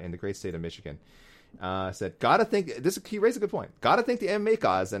in the great state of Michigan, said, "Gotta think this." He raised a good point. Gotta think the MMA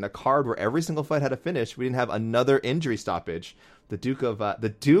gods and a card where every single fight had a finish. We didn't have another injury stoppage. The Duke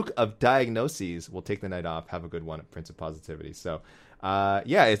of Diagnoses will take the night off. Have a good one, Prince of Positivity. So,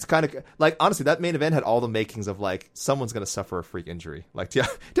 Yeah, it's kind of like, honestly, that main event had all the makings of like someone's gonna suffer a freak injury. Like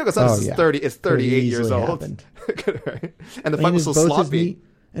Thiago Santos is 38 years old, right? And the fight was so sloppy.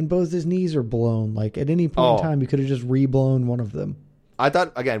 And both his knees are blown. Like at any point in time, you could have just re-blown one of them. I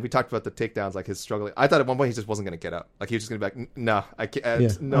thought, again, we talked about the takedowns, like his struggling. I thought at one point he just wasn't going to get up. Like he was just going to be like, no, I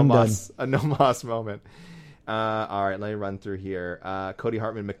can't. No Moss, a no Moss moment. All right, let me run through here. Cody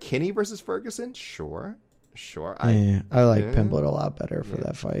Hartman, McKinney versus Ferguson. Sure. I like Pimblett a lot better for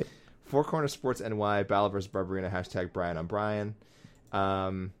that fight. Four Corner Sports NY, Battle versus Barbarina, # Brian on Brian.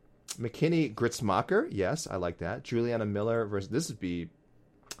 McKinney Gritzmacher. Yes, I like that. Juliana Miller versus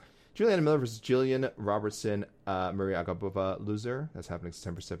Jillian Robertson, Maria Agapova loser. That's happening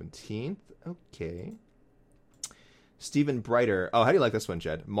September 17th. Okay. Stephen Breiter. Oh, how do you like this one,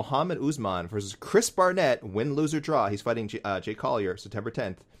 Jed? Mohammed Usman versus Chris Barnett. Win, lose, or draw. He's fighting Jay Collier September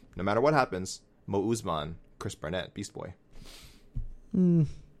 10th. No matter what happens, Mo Usman, Chris Barnett, Beast Boy. I mean,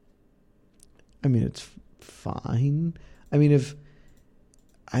 it's fine. I mean, if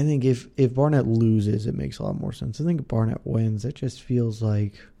Barnett loses, it makes a lot more sense. I think if Barnett wins, it just feels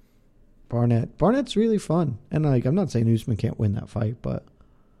like Barnett's really fun. And like, I'm not saying Usman can't win that fight, but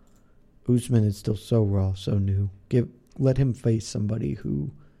Usman is still so raw, so new. Let him face somebody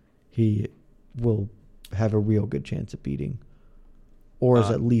who he will have a real good chance of beating, or is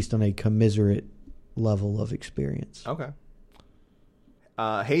at least on a commiserate level of experience. Okay.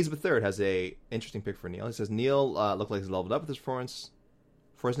 Hayes III has a interesting pick for Neil. He says Neil looked like he's leveled up with his performance.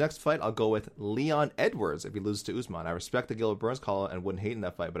 For his next fight, I'll go with Leon Edwards if he loses to Usman. I respect the Gilbert Burns call and wouldn't hate in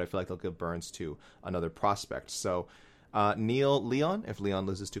that fight, but I feel like they'll give Burns to another prospect. So, Leon, if Leon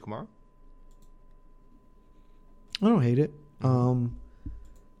loses to Kamaru. I don't hate it. I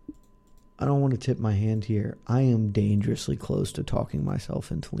don't want to tip my hand here. I am dangerously close to talking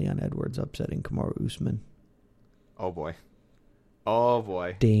myself into Leon Edwards upsetting Kamaru Usman. Oh, boy.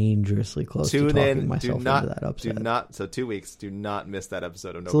 Dangerously close to talking myself into that upset. So 2 weeks. Do not miss that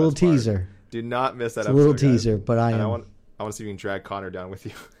episode of No It's a little teaser. Do not miss that it's episode. A little guys. teaser, but I want to see if you can drag Connor down with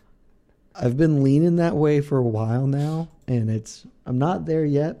you. I've been leaning that way for a while now, and I'm not there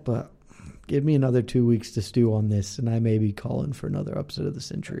yet, but give me another 2 weeks to stew on this, and I may be calling for another upset of the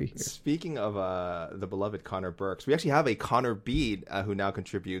century here. Speaking of the beloved Connor Burks, we actually have a Connor B who now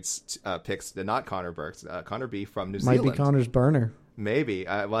contributes picks to not Connor Burks. Connor B from New Zealand. Might be Connor's burner. Maybe.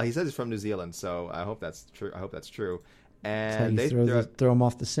 Well, he says he's from New Zealand, so I hope that's true. And they throw him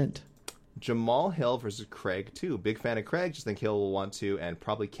off the scent. Jamal Hill versus Craig, too. Big fan of Craig. Just think Hill will want to and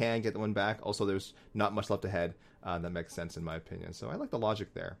probably can get the win back. Also, there's not much left ahead. That makes sense in my opinion. So I like the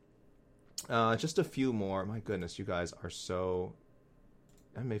logic there. Just a few more. My goodness, you guys are so...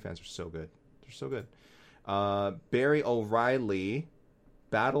 MMA fans are so good. They're so good. Barry O'Reilly,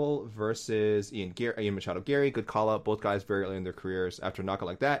 Battle versus Ian Machado Gary. Good call out. Both guys very early in their careers. After a knockout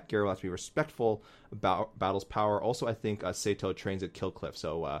like that, Gary will have to be respectful about Battle's power. Also, I think Sato trains at Kill Cliff,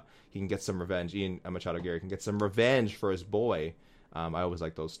 so he can get some revenge. Ian Machado Gary can get some revenge for his boy. I always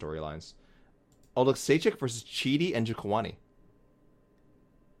like those storylines. Oleksiejczuk versus Chidi and Njokuani.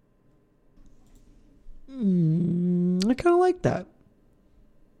 I kind of like that.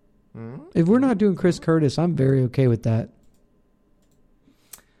 If we're not doing Chris Curtis, I'm very okay with that.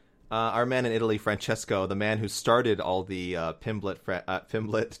 Our man in Italy, Francesco, the man who started all the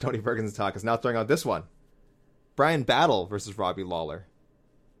Pimblett Tony Ferguson talk, is now throwing out this one. Brian Battle versus Robbie Lawler.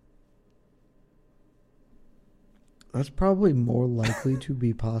 That's probably more likely to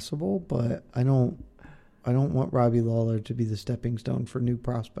be possible, but I don't want Robbie Lawler to be the stepping stone for new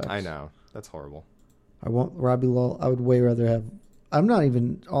prospects. I know. That's horrible. I want Robbie Lawler. I would way rather have... I'm not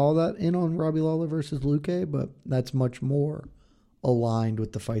even all that in on Robbie Lawler versus Luque, but that's much more aligned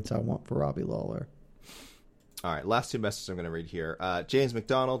with the fights I want for Robbie Lawler. All right, last two messages I'm going to read here. James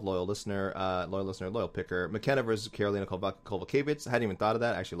McDonald, loyal listener, loyal picker. McKenna versus Karolina Kowalkiewicz. I hadn't even thought of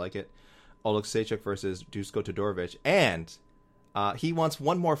that. I actually like it. Oleksiejczuk versus Dusko Todorovic. And he wants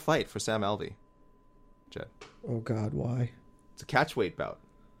one more fight for Sam Alvey. Jed. Oh, God, why? It's a catchweight bout.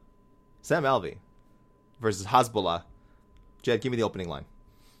 Sam Alvey versus Hasbullah. Jed, give me the opening line.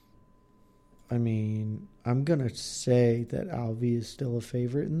 I mean, I'm going to say that Alvey is still a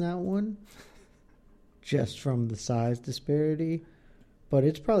favorite in that one, just from the size disparity. But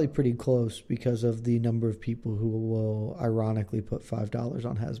it's probably pretty close because of the number of people who will ironically put $5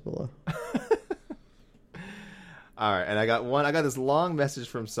 on Hasbullah. All right, and I got this long message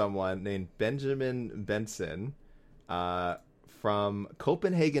from someone named Benjamin Benson from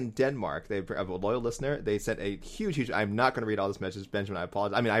Copenhagen, Denmark. They have a loyal listener. They sent a huge... I'm not going to read all this message, Benjamin. I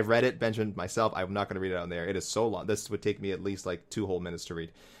apologize. I mean, I read it, Benjamin, myself. I'm not going to read it on there. It is so long. This would take me at least like 2 whole minutes to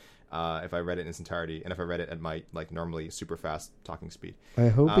read. if I read it in its entirety, and if I read it at my normally super fast talking speed. I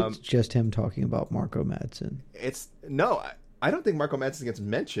hope it's just him talking about Marco Madsen. I don't think Marco Madsen gets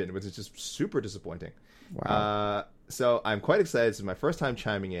mentioned, which is just super disappointing. Wow. So I'm quite excited. This is my first time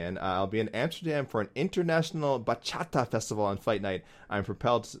chiming in. I'll be in Amsterdam for an international bachata festival on fight night. I'm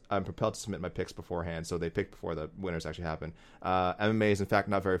propelled to submit my picks beforehand, so they pick before the winners actually happen. MMA is in fact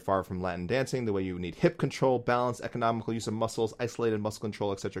not very far from Latin dancing. The way you need hip control, balance, economical use of muscles, isolated muscle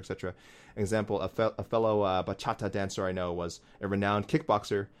control, etc., etc. Example: a fellow bachata dancer I know was a renowned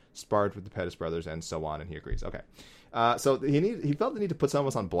kickboxer, sparred with the Pettis brothers, and so on. And he agrees. Okay. So he felt the need to put some of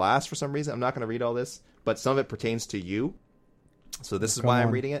us on blast for some reason. I'm not going to read all this, but some of it pertains to you. So this is why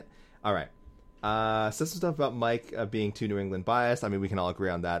I'm reading it. All right. Says some stuff about Mike being too New England biased. I mean, we can all agree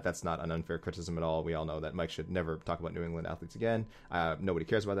on that. That's not an unfair criticism at all. We all know that Mike should never talk about New England athletes again. Nobody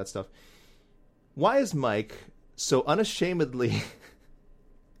cares about that stuff. Why is Mike so unashamedly...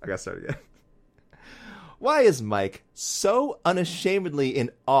 I got to start again. Why is Mike so unashamedly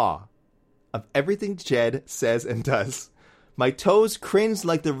in awe of everything Jed says and does? My toes cringe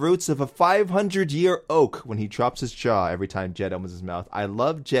like the roots of a 500-year oak when he drops his jaw every time Jed opens his mouth. I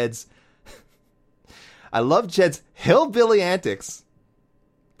love Jed's hillbilly antics,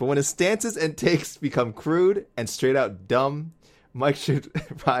 but when his stances and takes become crude and straight out dumb, Mike should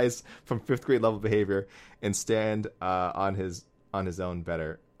rise from 5th grade level behavior and stand on his own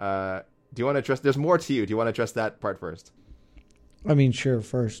better. Do you want to address? There's more to you. Do you want to address that part first? I mean, sure.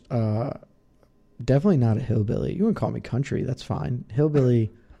 First, definitely not a hillbilly. You wouldn't call me country. That's fine. Hillbilly.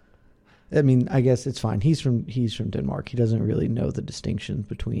 I mean, I guess it's fine. He's from Denmark. He doesn't really know the distinctions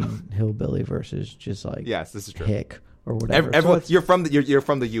between hillbilly versus just like yes, this is true. hick or whatever. Everyone, you're from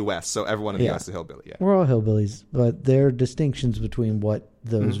the U.S., so everyone in the U.S. is a hillbilly. Yeah, we're all hillbillies, but there are distinctions between what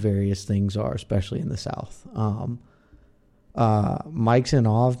those various things are, especially in the South. Mike's in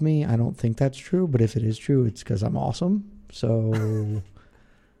awe of me. I don't think that's true, but if it is true, it's because I'm awesome. So,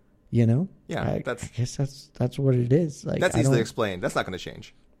 yeah, I guess that's what it is. Like that's easily explained. That's not going to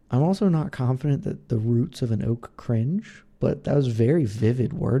change. I'm also not confident that the roots of an oak cringe, but that was very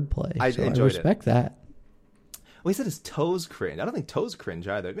vivid wordplay. I respect that. Well, he said his toes cringe. I don't think toes cringe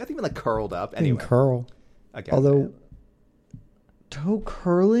either. I think even like curled up. Anyway, curl. Although toe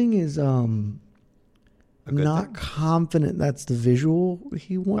curling is not confident that's the visual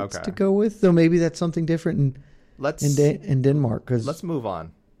he wants to go with. Though maybe that's something different in Denmark. Because let's move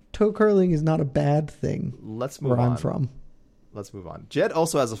on. Toe curling is not a bad thing. Let's move on. Where I'm from. Let's move on. Jed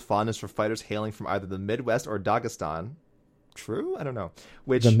also has a fondness for fighters hailing from either the Midwest or Dagestan. True? I don't know.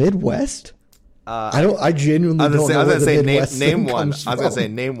 The Midwest? I genuinely don't know. I was going to say name one. I was going to say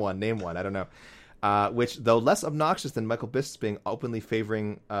name one. I don't know. Which, though less obnoxious than Michael Bisping being openly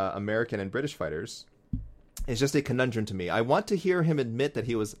favoring American and British fighters, is just a conundrum to me. I want to hear him admit that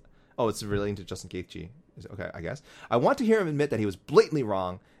he was... Oh, it's relating to Justin Gaethje. Okay, I guess. I want to hear him admit that he was blatantly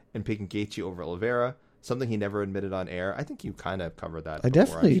wrong in picking Gaethje over Oliveira, something he never admitted on air. I think you kind of covered that. I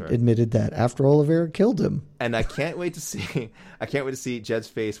definitely admitted that after Oliveira killed him. And I can't wait to see Jed's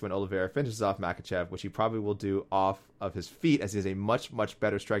face when Oliveira finishes off Makhachev, which he probably will do off of his feet, as he is a much, much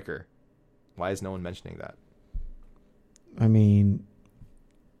better striker. Why is no one mentioning that? I mean,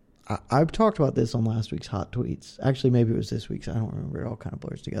 I've talked about this on last week's Hot Tweets. Actually, maybe it was this week's. I don't remember. It all kind of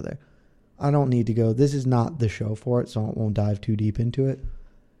blurs together. I don't need to go. This is not the show for it, so I won't dive too deep into it.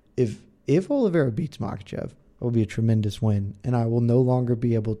 If Oliveira beats Makhachev, it will be a tremendous win, and I will no longer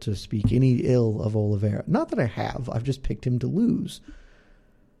be able to speak any ill of Oliveira. Not that I have. I've just picked him to lose.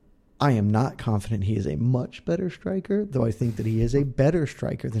 I am not confident he is a much better striker, though I think that he is a better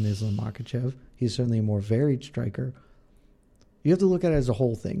striker than Islam Makhachev. He's certainly a more varied striker. You have to look at it as a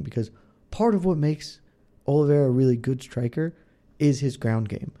whole thing, because part of what makes Oliveira a really good striker is his ground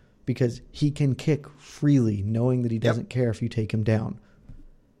game, because he can kick freely, knowing that he doesn't care if you take him down.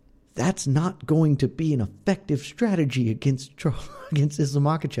 That's not going to be an effective strategy against Islam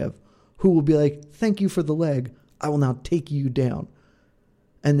Makhachev, who will be like, thank you for the leg, I will now take you down.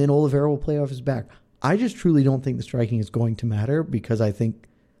 And then Oliveira will play off his back. I just truly don't think the striking is going to matter, because I think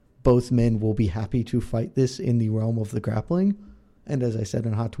both men will be happy to fight this in the realm of the grappling. And as I said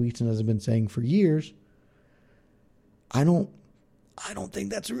in Hot Tweets, and as I've been saying for years, I don't think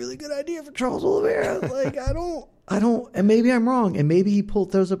that's a really good idea for Charles Oliveira. Like, I don't, and maybe I'm wrong, and maybe he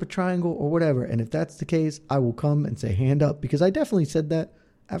throws up a triangle or whatever. And if that's the case, I will come and say hand up, because I definitely said that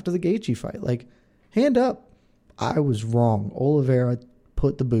after the Gaethje fight. Like, hand up. I was wrong. Oliveira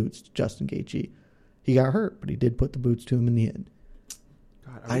put the boots to Justin Gaethje. He got hurt, but he did put the boots to him in the end.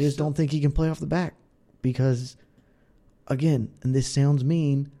 God, I just don't think he can play off the back, because, again, and this sounds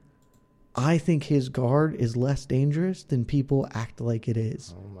mean, I think his guard is less dangerous than people act like it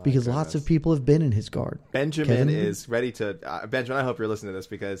is. Because lots of people have been in his guard. Benjamin is ready to... Benjamin, I hope you're listening to this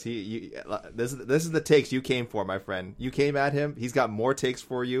because this is the takes you came for, my friend. You came at him. He's got more takes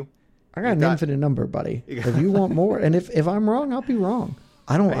for you. I got an infinite number, buddy. If you want more, and if I'm wrong, I'll be wrong.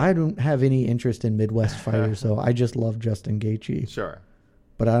 I don't have any interest in Midwest fighters, so I just love Justin Gaethje. Sure.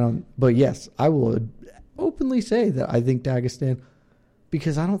 But yes, I will openly say that I think Dagestan...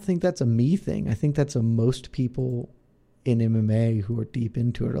 Because I don't think that's a me thing. I think that's a most people in MMA who are deep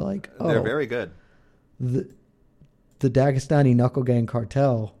into it are like, oh, they're very good. The Dagestani knuckle gang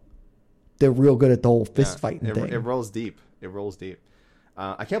cartel, they're real good at the whole fist fighting thing. It rolls deep.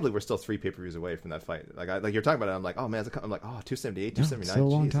 I can't believe we're still 3 pay-per-views away from that fight. Like you're talking about it, I'm like, oh man, I'm like, oh, 278, 279. Still a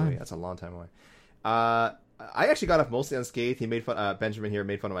long time. That's a long time away. I actually got off mostly unscathed. He made fun. Benjamin here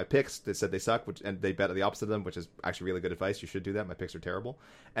made fun of my picks. They said they suck, and they bet the opposite of them, which is actually really good advice. You should do that. My picks are terrible.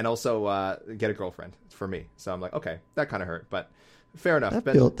 And also get a girlfriend for me. So I'm like, okay, that kind of hurt, but fair enough.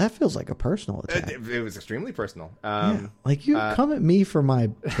 That feels like a personal attack. It was extremely personal. Like you come at me for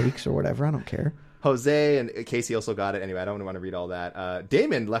my takes or whatever. I don't care. Jose and Casey also got it. Anyway, I don't want to read all that.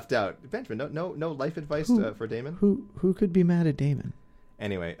 Damon left out. Benjamin, no life advice for Damon? Who could be mad at Damon?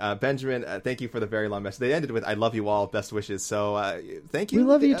 Anyway, Benjamin, thank you for the very long message. They ended with, I love you all, best wishes. So thank you. We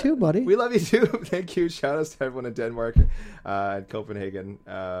love you too, buddy. We love you too. Thank you. Shout out to everyone in Denmark and Copenhagen.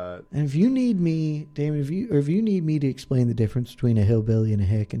 And if you need me, Damon, if you need me to explain the difference between a hillbilly and a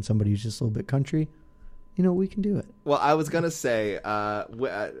hick and somebody who's just a little bit country, we can do it. Well, I was going to say,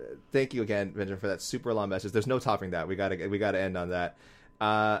 thank you again, Benjamin, for that super long message. There's no topping that. We got to end on that.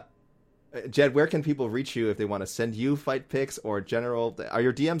 Jed, where can people reach you if they want to send you fight picks or general? Are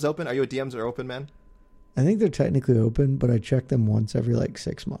your DMs open? Are you a DMs or open man? I think they're technically open, but I check them once every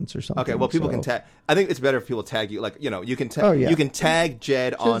 6 months or something. Okay, well, people can tag. I think it's better if people tag you. You can tag. You can tag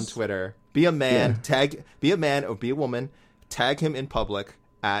Jed on Twitter. Be a man. Be a man or be a woman. Tag him in public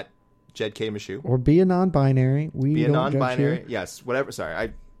at Jed K. Michoud. Or be a non-binary. Be a non-binary. Yes, whatever.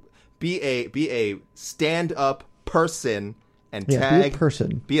 Sorry, be a stand-up person. And tag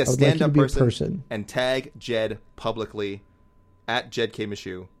be a stand-up person and tag Jed publicly at Jed K.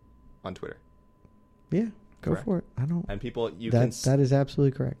 Michoud on Twitter. Yeah, go for it. And people, that is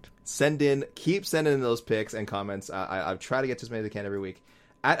absolutely correct. Keep sending in those pics and comments. I try to get to as many as I can every week.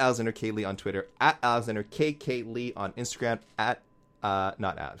 At Alexander K. Lee on Twitter. At Alexander KK Lee on Instagram. I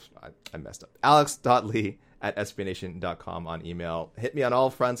messed up. Alex.Lee at SBNation.com on email. Hit me on all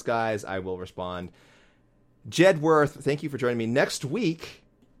fronts, guys. I will respond. Jed Worth, thank you for joining me. Next week,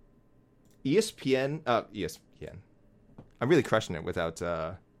 ESPN. I'm really crushing it without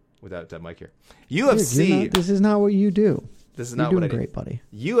Mike here. UFC. This is not what you do. This is not You're what I doing do. Great, buddy.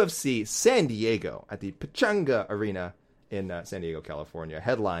 UFC San Diego at the Pechanga Arena in San Diego, California.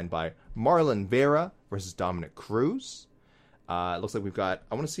 Headlined by Marlon Vera versus Dominic Cruz. It looks like we've got...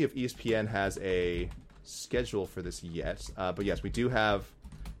 I want to see if ESPN has a schedule for this yet. But yes, we do have...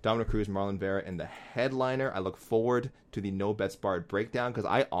 Dominic Cruz, Marlon Vera in the headliner. I look forward to the no bets barred breakdown because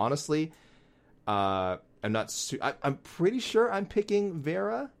I honestly, I'm not. I'm pretty sure I'm picking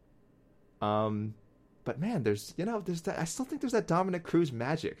Vera. But man, there's that. I still think there's that Dominic Cruz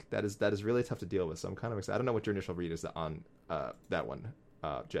magic that is really tough to deal with. So I'm kind of excited. I don't know what your initial read is on that one,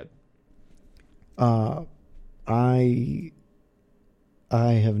 Jed. I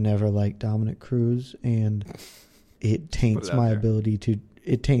have never liked Dominic Cruz, and it taints my ability to.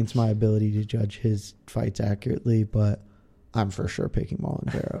 It taints my ability to judge his fights accurately, but I'm for sure picking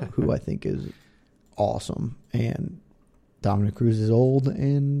Marlon Vera, who I think is awesome. And Dominic Cruz is old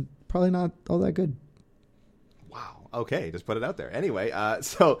and probably not all that good. Wow. Okay, just put it out there. Anyway, I've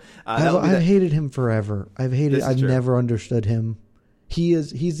hated him forever. I've never understood him. He's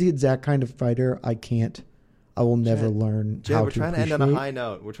the exact kind of fighter I will never learn how to appreciate. We're trying to end on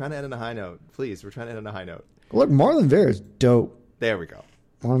a high note. Please, we're trying to end on a high note. Look, Marlon Vera is dope. There we go.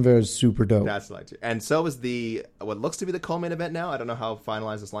 Marlon Vera is super dope. That's like too. And so is what looks to be the co-main event now. I don't know how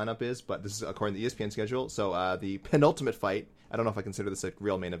finalized this lineup is, but this is according to the ESPN schedule. So the penultimate fight. I don't know if I consider this a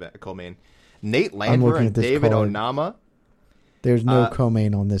real main event, a co-main. Nate Landwehr and David Onama. There's no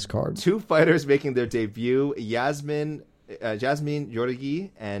co-main on this card. 2 fighters making their debut: Jasmine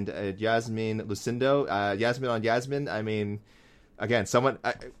Jorigi and Yasmin Lucindo. Yasmin on Yasmin. I mean, again, someone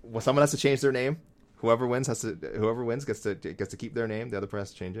has to change their name. Whoever wins gets to keep their name. The other person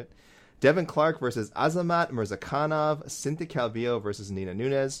has to change it. Devin Clark versus Azamat Mirzakhanov. Cynthia Calvillo versus Nina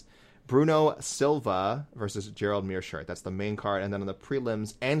Nunes. Bruno Silva versus Gerald Mearshart. That's the main card. And then on the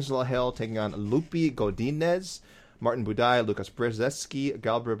prelims, Angela Hill taking on Lupi Godinez. Martin Budai, Lucas Brzezinski,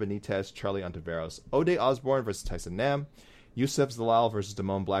 Galber Benitez, Charlie Ontiveros. Ode Osborne versus Tyson Nam. Yusuf Zalal versus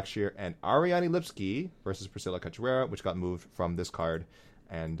Damone Blackshear, and Ariane Lipski versus Priscilla Cachoeira, which got moved from this card.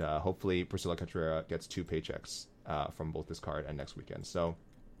 And hopefully Priscilla Cachoeira gets 2 paychecks from both this card and next weekend. So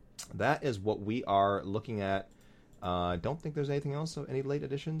that is what we are looking at. Don't think there's anything else, so any late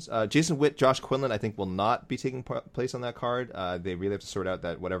additions. Jason Witt, Josh Quinlan, I think will not be taking place on that card. They really have to sort out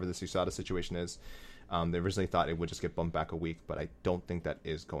that whatever this USADA situation is. They originally thought it would just get bumped back a week, but I don't think that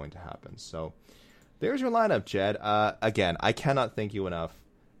is going to happen. So there's your lineup, Jed. Again, I cannot thank you enough.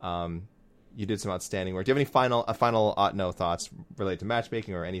 You did some outstanding work. Do you have any final no thoughts related to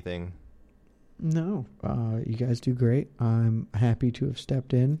matchmaking or anything? No, you guys do great. I'm happy to have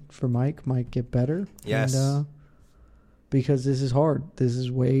stepped in for Mike. Mike, get better. Yes. And, because this is hard. This is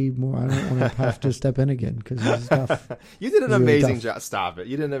way more. I don't want to have to step in again because this is tough. You did an amazing job. Stop it.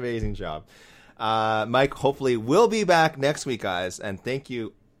 You did an amazing job. Mike, hopefully, will be back next week, guys. And thank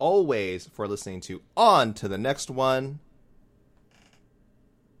you always for listening to On to the Next One,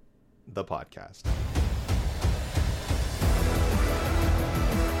 the podcast.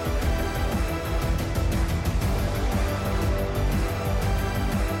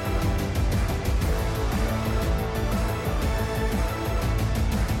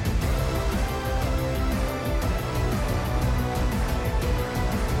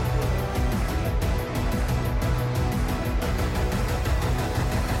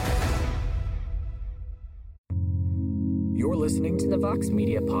 You're listening to the Vox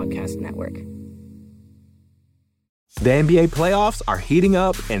Media Podcast Network. The NBA playoffs are heating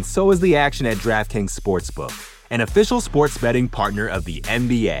up, and so is the action at DraftKings Sportsbook, an official sports betting partner of the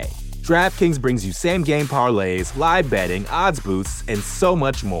NBA. DraftKings brings you same-game parlays, live betting, odds boosts, and so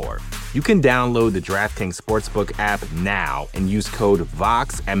much more. You can download the DraftKings Sportsbook app now and use code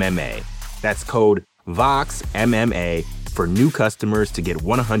VOXMMA. That's code VOXMMA for new customers to get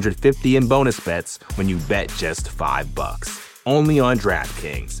 $150 in bonus bets when you bet just $5. Only on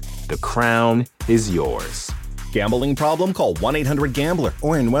DraftKings. The crown is yours. Gambling problem? Call 1-800-GAMBLER.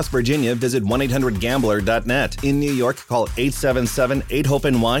 Or in West Virginia, visit 1-800-GAMBLER.net. In New York, call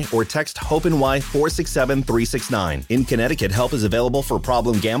 877-8-HOPE-NY or text HOPE-NY 467-369. In Connecticut, help is available for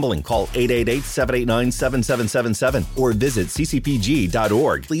problem gambling. Call 888-789-7777 or visit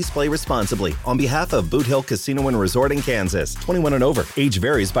ccpg.org. Please play responsibly. On behalf of Boot Hill Casino and Resort in Kansas, 21 and over. Age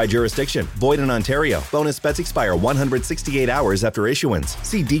varies by jurisdiction. Void in Ontario. Bonus bets expire 168 hours after issuance.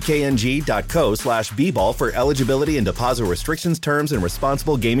 See dkng.co/bball for eligibility and deposit restrictions, terms, and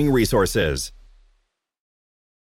responsible gaming resources.